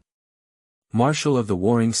confusion. Marshal of the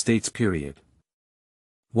Warring States period.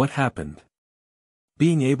 What happened?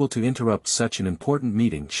 Being able to interrupt such an important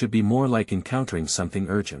meeting should be more like encountering something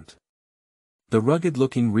urgent. The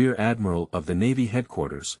rugged-looking Rear Admiral of the Navy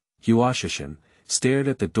headquarters, Yoshisada, stared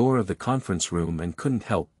at the door of the conference room and couldn't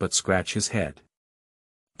help but scratch his head.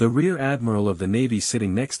 The Rear Admiral of the Navy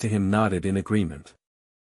sitting next to him nodded in agreement.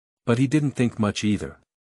 But he didn't think much either.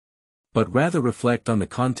 But rather reflect on the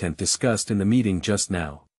content discussed in the meeting just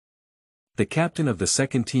now. The captain of the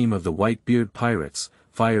second team of the Whitebeard pirates,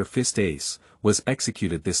 pirates.As, was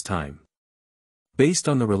executed this time. Based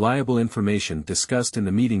on the reliable information discussed in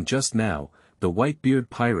the meeting just now, the Whitebeard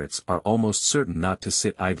pirates are almost certain not to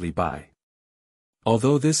sit idly by.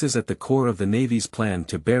 Although this is at the core of the Navy's plan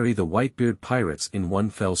to bury the Whitebeard pirates in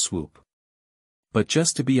one fell swoop. But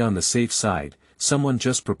just to be on the safe side, someone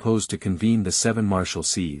just proposed to convene the 7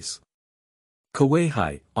 Marshalsees.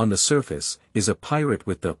 Yuanliuzhai, on the surface, is a pirate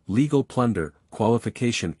with the legal plunder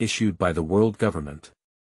qualification issued by the world government.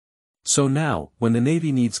 So now, when the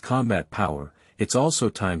Navy needs combat power, it's also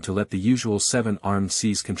time to let the usual 7 armed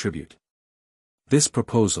seas contribute. This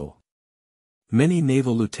proposal. Many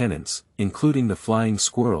naval lieutenants, including the Flying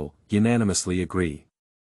Squirrel, unanimously agree.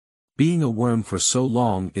 Being a worm for so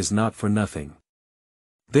long is not for nothing.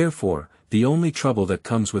 Therefore, the only trouble that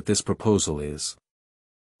comes with this proposal is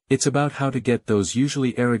It's about how to get those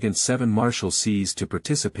usually arrogant 7 Marshal Cs to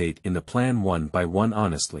participate in the plan one by one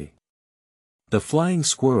honestly. The flying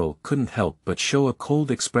squirrel couldn't help but show a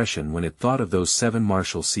cold expression when it thought of those 7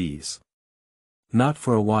 Marshal Cs. Not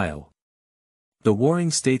for a while. The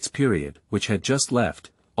Warring States period, which had just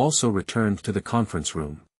left, also returned to the conference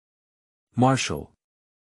room. Marshal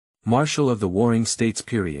of the Warring States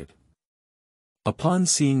period. Upon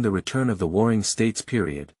seeing the return of the Warring States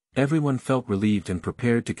period, everyone felt relieved and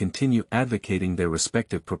prepared to continue advocating their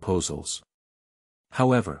respective proposals.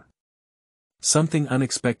 However, something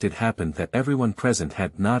unexpected happened that everyone present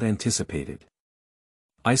had not anticipated.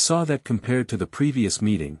 I saw that compared to the previous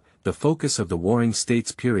meeting, the focus of the Warring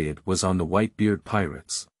States period was on the Whitebeard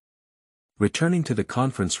pirates. Returning to the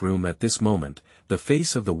conference room at this moment, the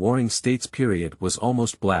face of the Warring States period was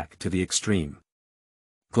almost black to the extreme.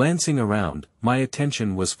 Glancing around, my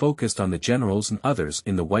attention was focused on the generals and others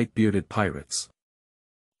in the white-bearded pirates.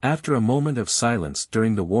 After a moment of silence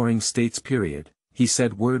during the Warring States period, he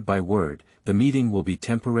said word by word, "The meeting will be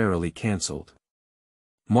temporarily cancelled."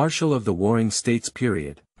 Marshal of the Warring States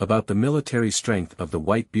period, about the military strength of the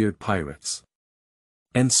white-beard pirates.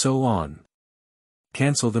 And so on.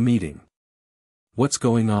 Cancel the meeting. What's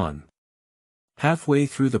going on? Halfway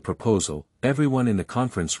through the proposal, everyone in the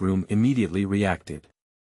conference room immediately reacted.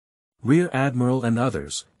 Rear Admiral and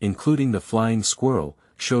others, including the flying squirrel,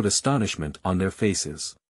 showed astonishment on their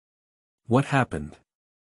faces. What happened?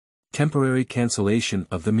 Temporary cancellation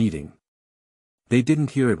of the meeting. They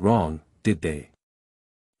didn't hear it wrong, did they?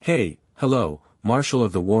 Hey, hello, Marshal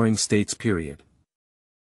of the Warring States period.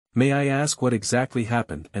 May I ask what exactly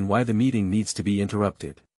happened and why the meeting needs to be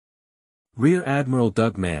interrupted? Rear Admiral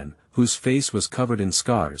Doug Mann, whose face was covered in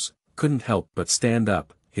scars, couldn't help but stand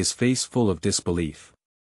up, his face full of disbelief.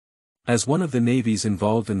 As one of the navies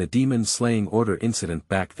involved in the demon-slaying order incident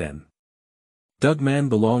back then. Doug Mann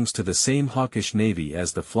belongs to the same hawkish navy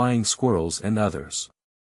as the Flying Squirrels and others.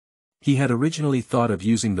 He had originally thought of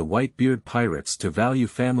using the Whitebeard pirates to value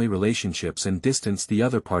family relationships and distance the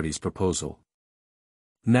other party's proposal.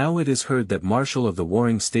 Now it is heard that Marshal of the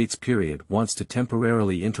Warring States period wants to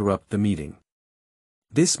temporarily interrupt the meeting.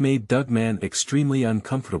 This made Doug Mann extremely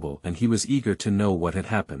uncomfortable and he was eager to know what had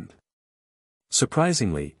happened.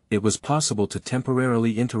 Surprisingly, it was possible to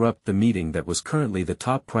temporarily interrupt the meeting that was currently the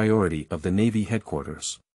top priority of the Navy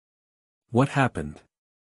headquarters. What happened?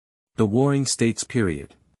 The Warring States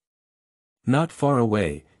period. Not far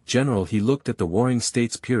away, General He looked at the Warring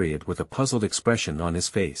States period with a puzzled expression on his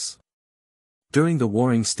face. During the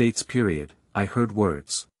Warring States period, I heard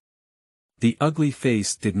words. The ugly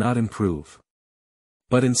face did not improve.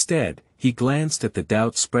 But instead, he glanced at the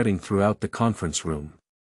doubt spreading throughout the conference room.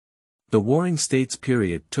 The Warring States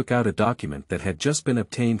period took out a document that had just been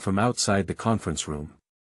obtained from outside the conference room.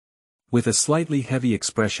 With a slightly heavy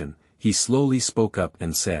expression, he slowly spoke up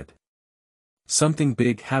and said. Something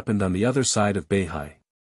big happened on the other side of Bai.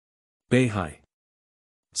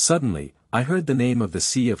 Suddenly, I heard the name of the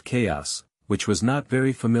Sea of Chaos, which was not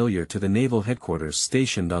very familiar to the naval headquarters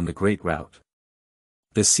stationed on the Great Route.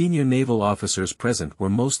 The senior naval officers present were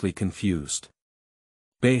mostly confused.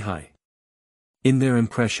 Bai. In their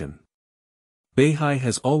impression, Bai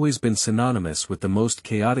has always been synonymous with the most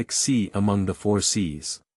chaotic sea among the 4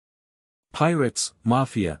 seas. Pirates,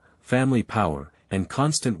 mafia, family power, and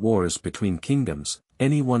constant wars between kingdoms,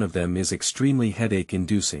 any one of them is extremely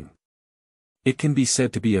headache-inducing. It can be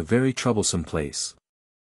said to be a very troublesome place.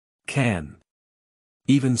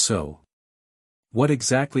 Even so. What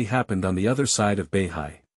exactly happened on the other side of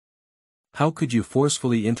Bai? How could you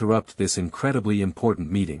forcefully interrupt this incredibly important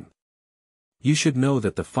meeting? You should know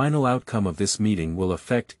that the final outcome of this meeting will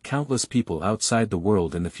affect countless people outside the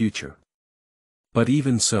world in the future. But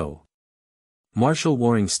even so, Marshal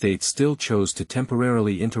Warring States still chose to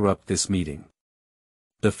temporarily interrupt this meeting.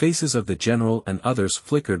 The faces of the general and others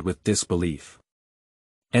flickered with disbelief.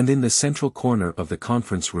 And in the central corner of the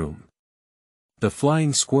conference room, the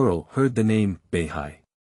flying squirrel heard the name, Bai.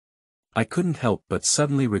 I couldn't help but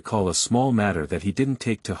suddenly recall a small matter that he didn't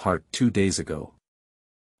take to heart 2 days ago.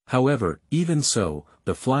 However, even so,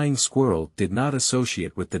 the flying squirrel did not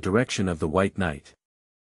associate with the direction of the White Knight.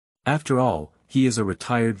 After all, he is a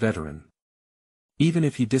retired veteran. Even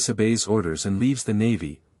if he disobeys orders and leaves the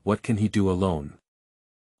Navy, what can he do alone?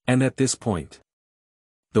 And at this point,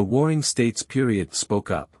 the Warring States period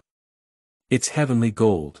spoke up. It's heavenly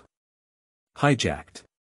gold. Hijacked.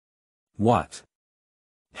 What?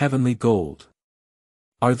 Heavenly gold.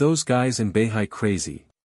 Are those guys in Bai crazy?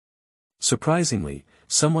 Surprisingly,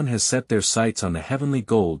 someone has set their sights on the heavenly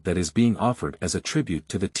gold that is being offered as a tribute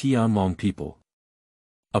to the Tianmong people.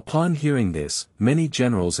 Upon hearing this, many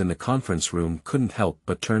generals in the conference room couldn't help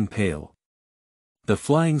but turn pale. The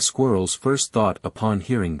flying squirrel's first thought upon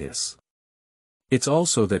hearing this. It's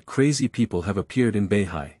also that crazy people have appeared in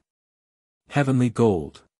Bai. Heavenly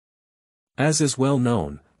gold. As is well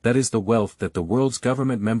known, that is the wealth that the world's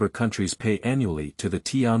government member countries pay annually to the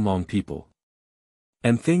Tianlong people.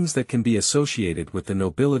 And things that can be associated with the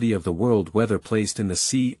nobility of the world whether placed in the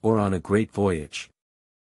sea or on a great voyage.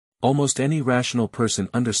 Almost any rational person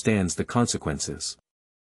understands the consequences.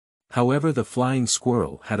 However, the flying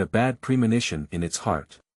squirrel had a bad premonition in its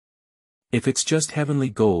heart. If it's just heavenly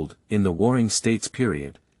gold, in the Warring States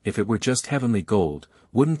period, if it were just heavenly gold,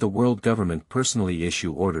 wouldn't the world government personally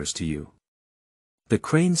issue orders to you? The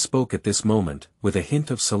crane spoke at this moment, with a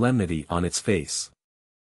hint of solemnity on its face.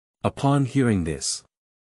 Upon hearing this,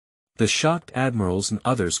 the shocked admirals and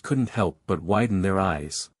others couldn't help but widen their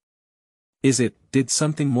eyes. Did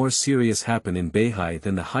something more serious happen in Bai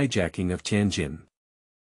than the hijacking of Tianjin?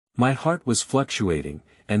 My heart was fluctuating,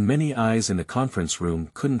 and many eyes in the conference room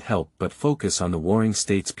couldn't help but focus on the Warring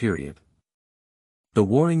States period. The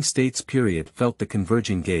Warring States period felt the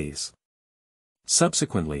converging gaze.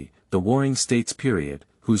 Subsequently, the Warring States period,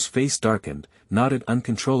 whose face darkened, nodded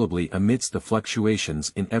uncontrollably amidst the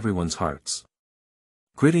fluctuations in everyone's hearts.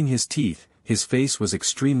 Gritting his teeth, his face was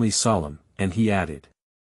extremely solemn, and he added,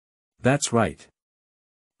 "That's right.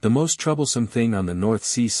 The most troublesome thing on the North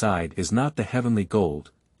Sea side is not the heavenly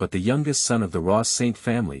gold, but the youngest son of the Ross Saint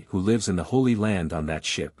family who lives in the Holy Land on that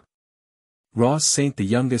ship. Ross Saint, the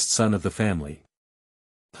youngest son of the family.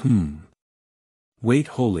 Wait,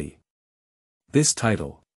 holy. This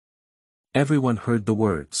title." Everyone heard the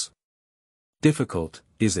words. "Difficult,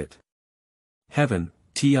 is it? Heaven,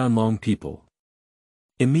 Tianlong people."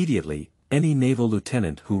 Immediately, any naval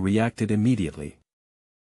lieutenant who reacted immediately.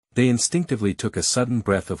 They instinctively took a sudden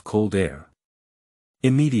breath of cold air.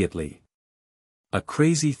 Immediately. A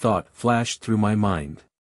crazy thought flashed through my mind.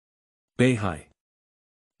 Bai.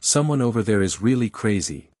 Someone over there is really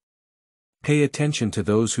crazy. Pay attention to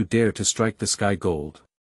those who dare to strike the sky gold.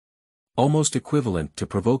 Almost equivalent to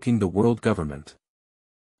provoking the world government.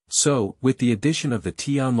 So, with the addition of the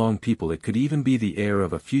Tianlong people, it could even be the heir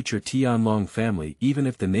of a future Tianlong family, even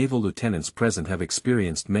if the naval lieutenants present have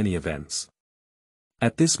experienced many events.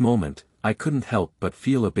 At this moment, I couldn't help but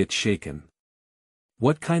feel a bit shaken.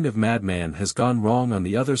 What kind of madman has gone wrong on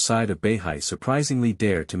the other side of Bai surprisingly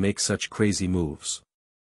dare to make such crazy moves?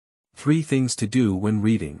 3 things to do when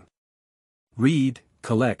reading. Read,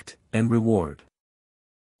 collect, and reward.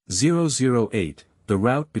 008, the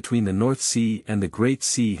route between the North Sea and the Great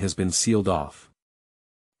Sea has been sealed off.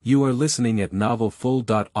 You are listening at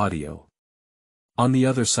novelfull.audio. On the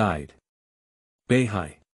other side.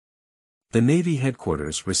 Bai. The Navy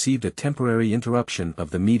headquarters received a temporary interruption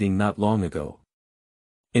of the meeting not long ago.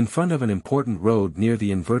 In front of an important road near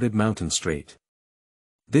the inverted mountain strait.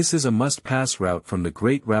 This is a must-pass route from the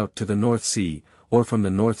Great Route to the North Sea, or from the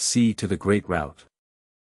North Sea to the Great Route.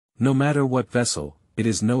 No matter what vessel, it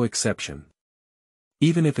is no exception.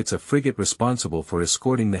 Even if it's a frigate responsible for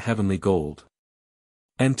escorting the heavenly gold.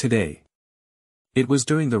 And today. It was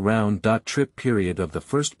during the round-trip period of the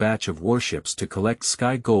first batch of warships to collect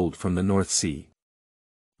sky gold from the North Sea.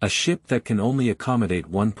 A ship that can only accommodate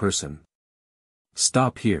one person.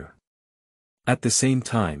 Stop here. At the same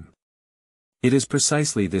time. It is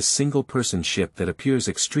precisely this single-person ship that appears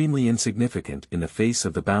extremely insignificant in the face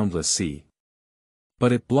of the boundless sea.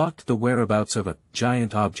 But it blocked the whereabouts of a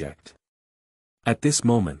giant object. At this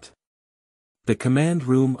moment. The command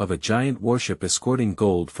room of a giant warship escorting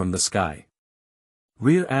gold from the sky.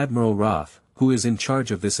 Rear Admiral Roth, who is in charge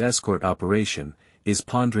of this escort operation, is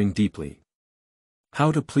pondering deeply.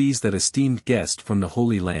 How to please that esteemed guest from the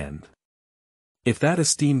Holy Land. If that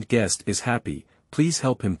esteemed guest is happy, please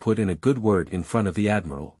help him put in a good word in front of the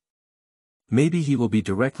Admiral. Maybe he will be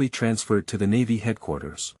directly transferred to the Navy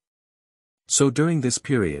headquarters. So during this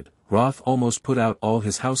period, Roth almost put out all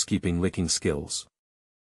his housekeeping licking skills.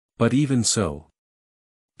 But even so.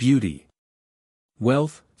 Beauty.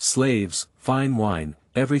 Wealth, slaves, fine wine,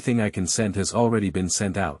 everything I can send has already been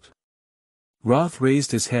sent out. Roth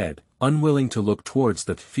raised his head, unwilling to look towards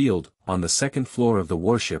the field on the second floor of the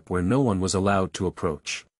warship where no one was allowed to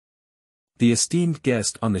approach. The esteemed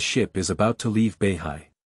guest on the ship is about to leave Bai.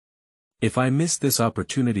 If I miss this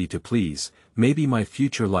opportunity to please, maybe my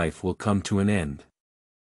future life will come to an end.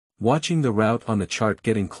 Watching the route on the chart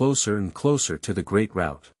getting closer and closer to the Great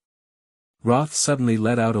Route. Roth suddenly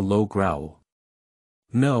let out a low growl.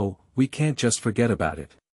 No, we can't just forget about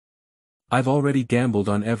it. I've already gambled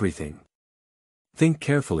on everything. Think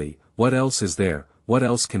carefully, what else is there, what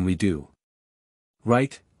else can we do?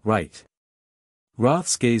 Right.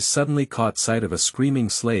 Roth's gaze suddenly caught sight of a screaming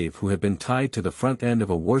slave who had been tied to the front end of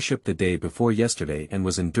a warship the day before yesterday and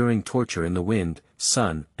was enduring torture in the wind,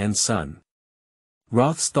 sun.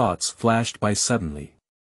 Roth's thoughts flashed by suddenly.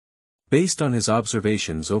 Based on his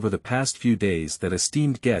observations over the past few days, that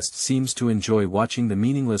esteemed guest seems to enjoy watching the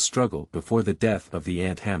meaningless struggle before the death of the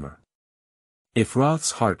ant hammer. If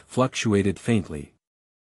Roth's heart fluctuated faintly.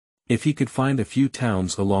 If he could find a few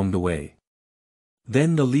towns along the way.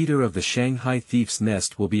 Then the leader of the Shanghai thief's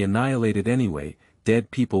nest will be annihilated anyway.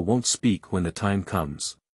 Dead people won't speak when the time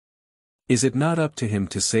comes. Is it not up to him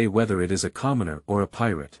to say whether it is a commoner or a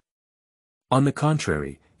pirate? On the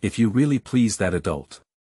contrary, if you really please that adult,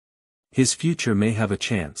 his future may have a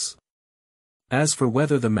chance. As for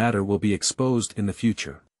whether the matter will be exposed in the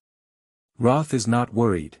future, Roth is not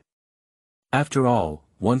worried. After all,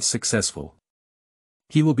 once successful,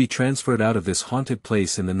 he will be transferred out of this haunted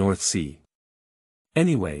place in the North Sea.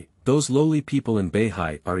 Anyway, those lowly people in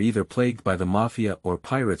Bai are either plagued by the mafia or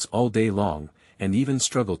pirates all day long, and even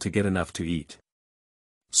struggle to get enough to eat.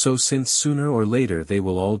 So since sooner or later they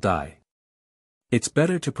will all die, it's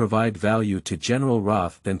better to provide value to General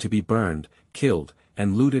Roth than to be burned, killed,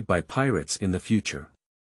 and looted by pirates in the future.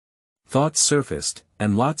 Thoughts surfaced,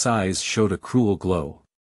 and Lot's eyes showed a cruel glow.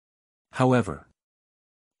 However,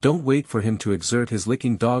 don't wait for him to exert his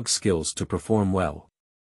licking dog skills to perform well.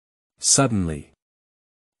 Suddenly,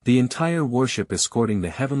 the entire warship escorting the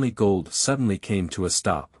heavenly gold suddenly came to a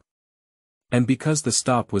stop. And because the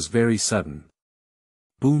stop was very sudden,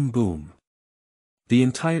 boom boom, the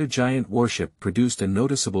entire giant warship produced a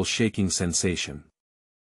noticeable shaking sensation.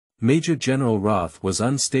 Major General Roth was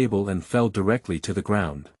unstable and fell directly to the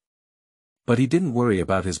ground. But he didn't worry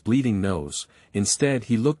about his bleeding nose. Instead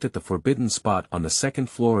he looked at the forbidden spot on the second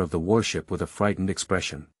floor of the warship with a frightened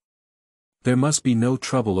expression. There must be no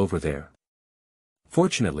trouble over there.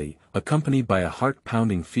 Fortunately, accompanied by a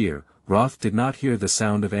heart-pounding fear, Roth did not hear the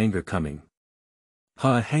sound of anger coming.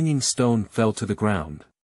 A hanging stone fell to the ground.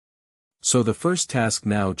 So the first task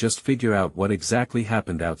now, just figure out what exactly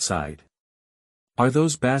happened outside. Are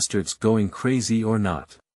those bastards going crazy or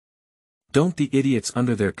not? Don't the idiots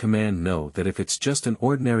under their command know that if it's just an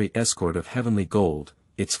ordinary escort of heavenly gold,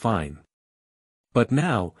 it's fine? But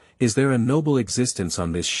now, is there a noble existence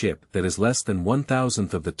on this ship that is less than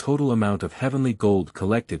 1,000th of the total amount of heavenly gold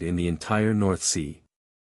collected in the entire North Sea?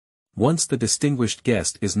 Once the distinguished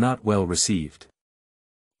guest is not well received,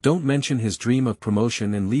 don't mention his dream of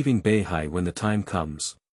promotion and leaving Bai when the time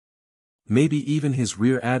comes. Maybe even his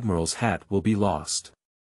rear admiral's hat will be lost.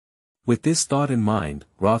 With this thought in mind,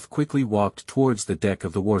 Roth quickly walked towards the deck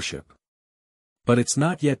of the warship. But it's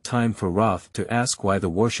not yet time for Roth to ask why the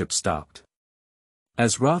warship stopped.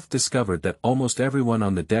 As Roth discovered that almost everyone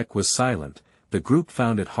on the deck was silent, the group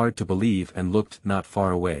found it hard to believe and looked not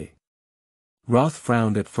far away. Roth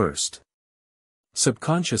frowned at first.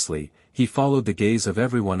 Subconsciously, he followed the gaze of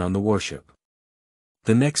everyone on the warship.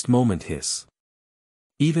 The next moment hiss.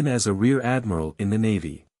 Even as a rear admiral in the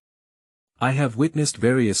Navy, I have witnessed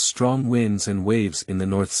various strong winds and waves in the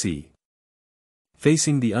North Sea.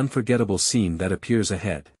 Facing the unforgettable scene that appears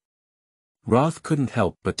ahead, Roth couldn't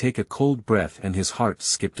help but take a cold breath and his heart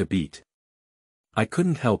skipped a beat. I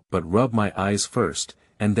couldn't help but rub my eyes first,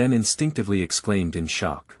 and then instinctively exclaimed in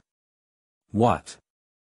shock. What?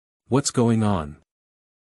 What's going on?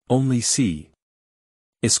 Only see.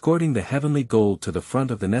 Escorting the heavenly gold to the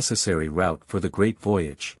front of the necessary route for the Great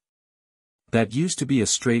Voyage. That used to be a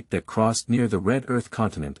strait that crossed near the Red Earth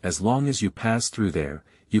continent. As long as you pass through there,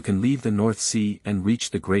 you can leave the North Sea and reach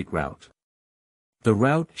the Great Route. The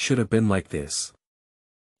route should have been like this.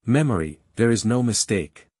 Memory, there is no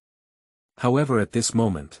mistake. However, at this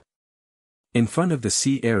moment, in front of the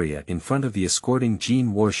sea area, in front of the escorting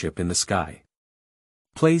Gene warship in the sky,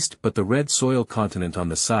 placed, but the red soil continent on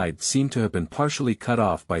the side seemed to have been partially cut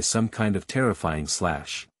off by some kind of terrifying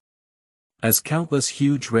slash. As countless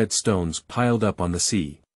huge red stones piled up on the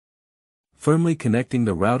sea, firmly connecting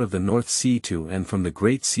the route of the North Sea to and from the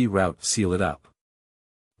Great Sea Route, seal it up.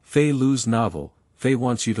 Feilu's novel, Fei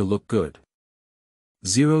Wants You to Look Good.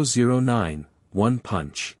 009, One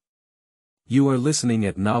Punch. You are listening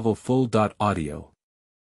at novelfull.audio.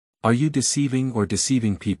 Are you deceiving or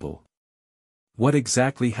deceiving people? What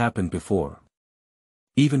exactly happened before?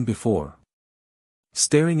 Even before.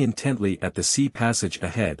 Staring intently at the sea passage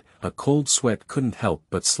ahead, a cold sweat couldn't help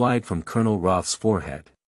but slide from Colonel Roth's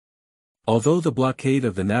forehead. Although the blockade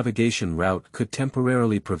of the navigation route could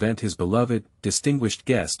temporarily prevent his beloved, distinguished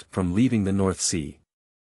guest from leaving the North Sea.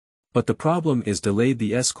 But the problem is delayed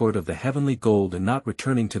the escort of the heavenly gold and not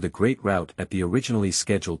returning to the Great Route at the originally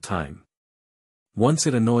scheduled time. Once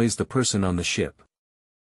it annoys the person on the ship,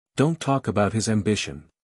 Don't talk about his ambition.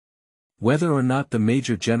 Whether or not the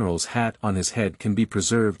Major General's hat on his head can be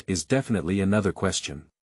preserved is definitely another question.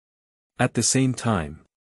 At the same time,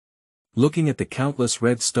 looking at the countless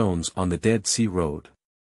red stones on the Dead Sea Road.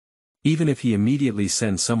 Even if he immediately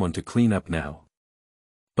sends someone to clean up now.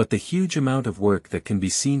 But the huge amount of work that can be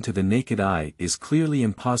seen to the naked eye is clearly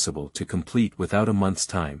impossible to complete without a month's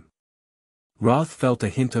time. Roth felt a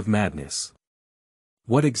hint of madness.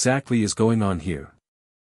 What exactly is going on here?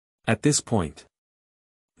 At this point,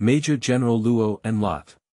 Major General Luo and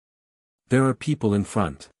Lot. There are people in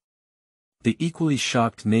front. The equally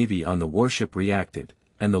shocked Navy on the warship reacted,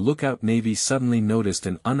 and the lookout Navy suddenly noticed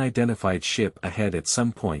an unidentified ship ahead at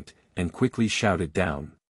some point, and quickly shouted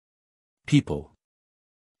down. People.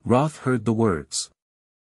 Roth heard the words.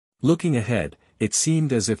 Looking ahead, it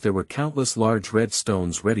seemed as if there were countless large red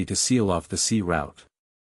stones ready to seal off the sea route.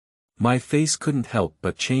 My face couldn't help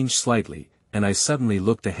but change slightly, and I suddenly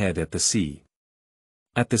looked ahead at the sea.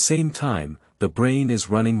 At the same time, the brain is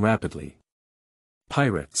running rapidly.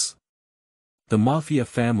 Pirates. The Mafia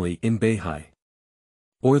family in Bai.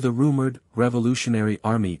 Or the rumored, Revolutionary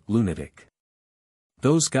Army lunatic.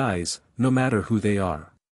 Those guys, no matter who they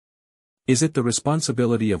are. Is it the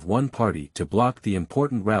responsibility of one party to block the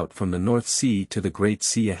important route from the North Sea to the Great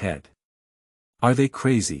Sea ahead? Are they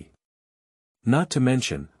crazy? Not to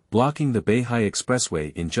mention, blocking the Bai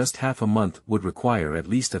Expressway in just half a month would require at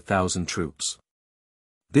least 1,000 troops.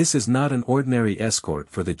 This is not an ordinary escort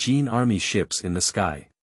for the Jin Army ships in the sky.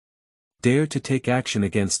 Dare to take action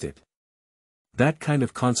against it. That kind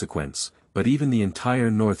of consequence, but even the entire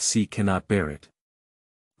North Sea cannot bear it.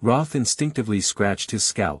 Roth instinctively scratched his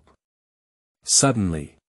scalp.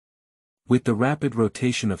 Suddenly. With the rapid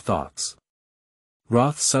rotation of thoughts.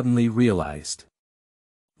 Roth suddenly realized.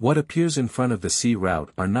 What appears in front of the sea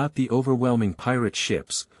route are not the overwhelming pirate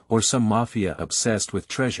ships, or some mafia obsessed with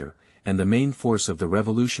treasure, and the main force of the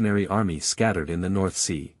Revolutionary Army scattered in the North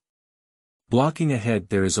Sea. Blocking ahead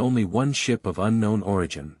there is only one ship of unknown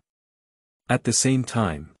origin. At the same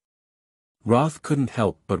time, Roth couldn't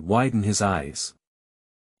help but widen his eyes.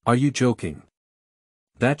 Are you joking?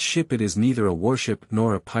 That ship, it is neither a warship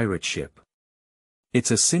nor a pirate ship.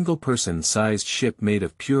 It's a single-person-sized ship made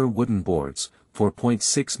of pure wooden boards,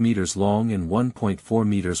 4.6 meters long and 1.4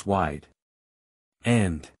 meters wide.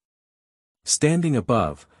 And standing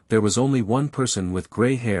above, there was only one person with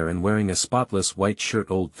gray hair and wearing a spotless white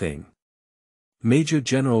shirt. Old thing. Major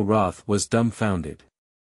General Roth was dumbfounded.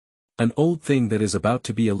 An old thing that is about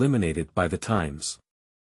to be eliminated by the times.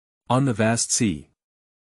 On the vast sea.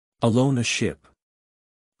 Alone, a ship.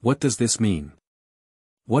 What does this mean?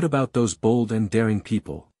 What about those bold and daring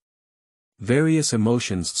people? Various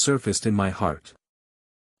emotions surfaced in my heart.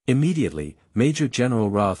 Immediately, Major General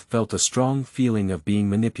Roth felt a strong feeling of being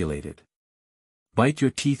manipulated. Bite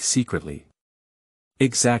your teeth secretly.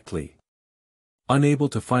 Exactly. Unable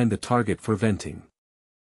to find the target for venting.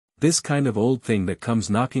 This kind of old thing that comes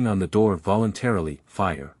knocking on the door voluntarily,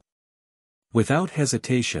 fire. Without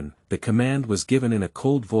hesitation, the command was given in a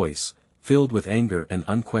cold voice, filled with anger and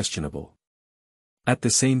unquestionable. At the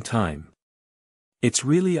same time, it's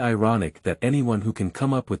really ironic that anyone who can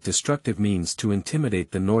come up with destructive means to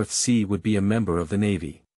intimidate the North Sea would be a member of the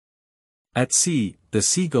Navy. At sea, the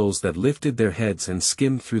seagulls that lifted their heads and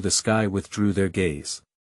skimmed through the sky withdrew their gaze.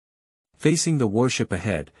 Facing the warship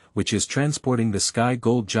ahead, which is transporting the sky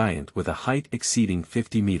gold giant with a height exceeding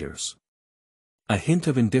 50 meters. A hint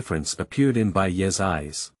of indifference appeared in Bai's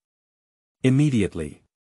eyes. Immediately.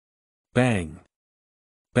 Bang.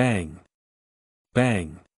 Bang.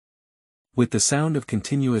 Bang. With the sound of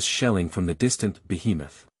continuous shelling from the distant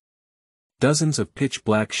behemoth. Dozens of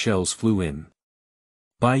pitch-black shells flew in.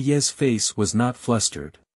 Bai's face was not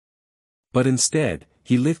flustered. But instead,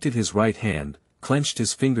 he lifted his right hand, clenched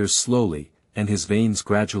his fingers slowly, and his veins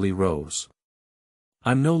gradually rose.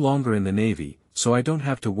 I'm no longer in the Navy, so I don't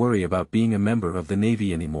have to worry about being a member of the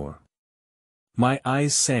Navy anymore. My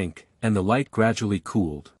eyes sank, and the light gradually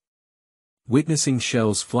cooled. Witnessing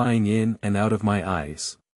shells flying in and out of my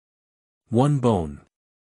eyes. One bone.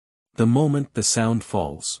 The moment the sound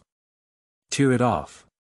falls. Tear it off.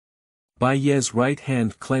 Bai's right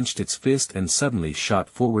hand clenched its fist and suddenly shot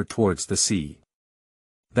forward towards the sea.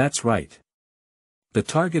 That's right. The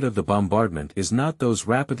target of the bombardment is not those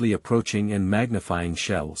rapidly approaching and magnifying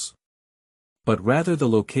shells. But rather the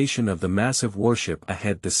location of the massive warship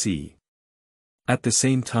ahead the sea. At the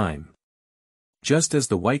same time. Just as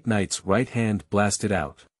the White Knight's right hand blasted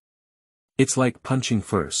out. It's like punching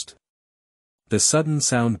first. The sudden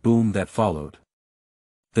sound boom that followed.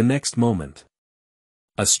 The next moment.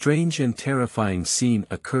 A strange and terrifying scene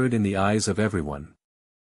occurred in the eyes of everyone.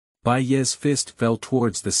 Bai's fist fell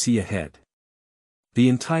towards the sea ahead. The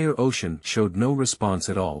entire ocean showed no response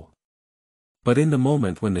at all. But in the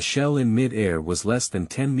moment when the shell in mid-air was less than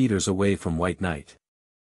 10 meters away from White Knight.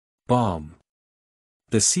 Bomb!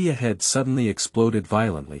 The sea ahead suddenly exploded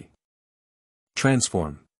violently.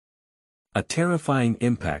 Transform. A terrifying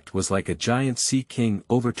impact was like a giant sea king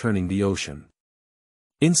overturning the ocean.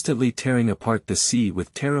 Instantly tearing apart the sea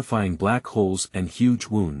with terrifying black holes and huge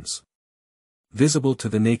wounds. Visible to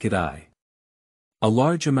the naked eye. A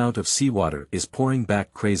large amount of seawater is pouring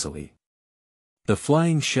back crazily. The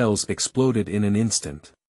flying shells exploded in an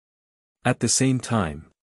instant. At the same time,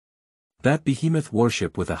 that behemoth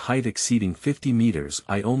warship with a height exceeding 50 meters,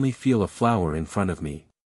 I only feel a flower in front of me.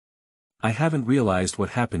 I haven't realized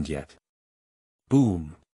what happened yet.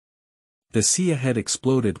 Boom! The sea ahead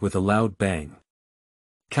exploded with a loud bang.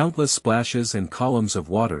 Countless splashes and columns of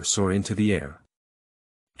water soar into the air.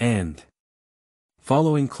 And,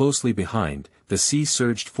 following closely behind, the sea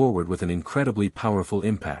surged forward with an incredibly powerful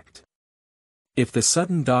impact. If the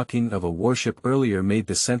sudden docking of a warship earlier made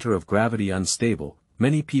the center of gravity unstable,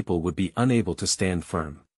 many people would be unable to stand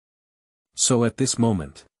firm. So at this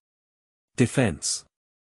moment. Defense.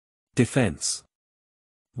 Defense.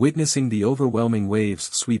 Witnessing the overwhelming waves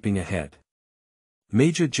sweeping ahead.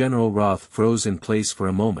 Major General Roth froze in place for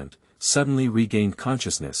a moment, suddenly regained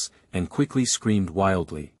consciousness, and quickly screamed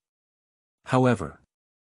wildly. However,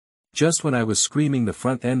 just when I was screaming, the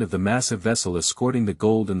front end of the massive vessel escorting the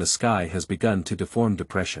gold in the sky has begun to deform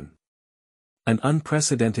depression. An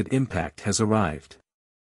unprecedented impact has arrived.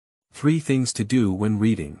 3 things to do when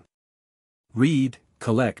reading. Read,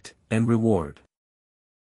 collect, and reward.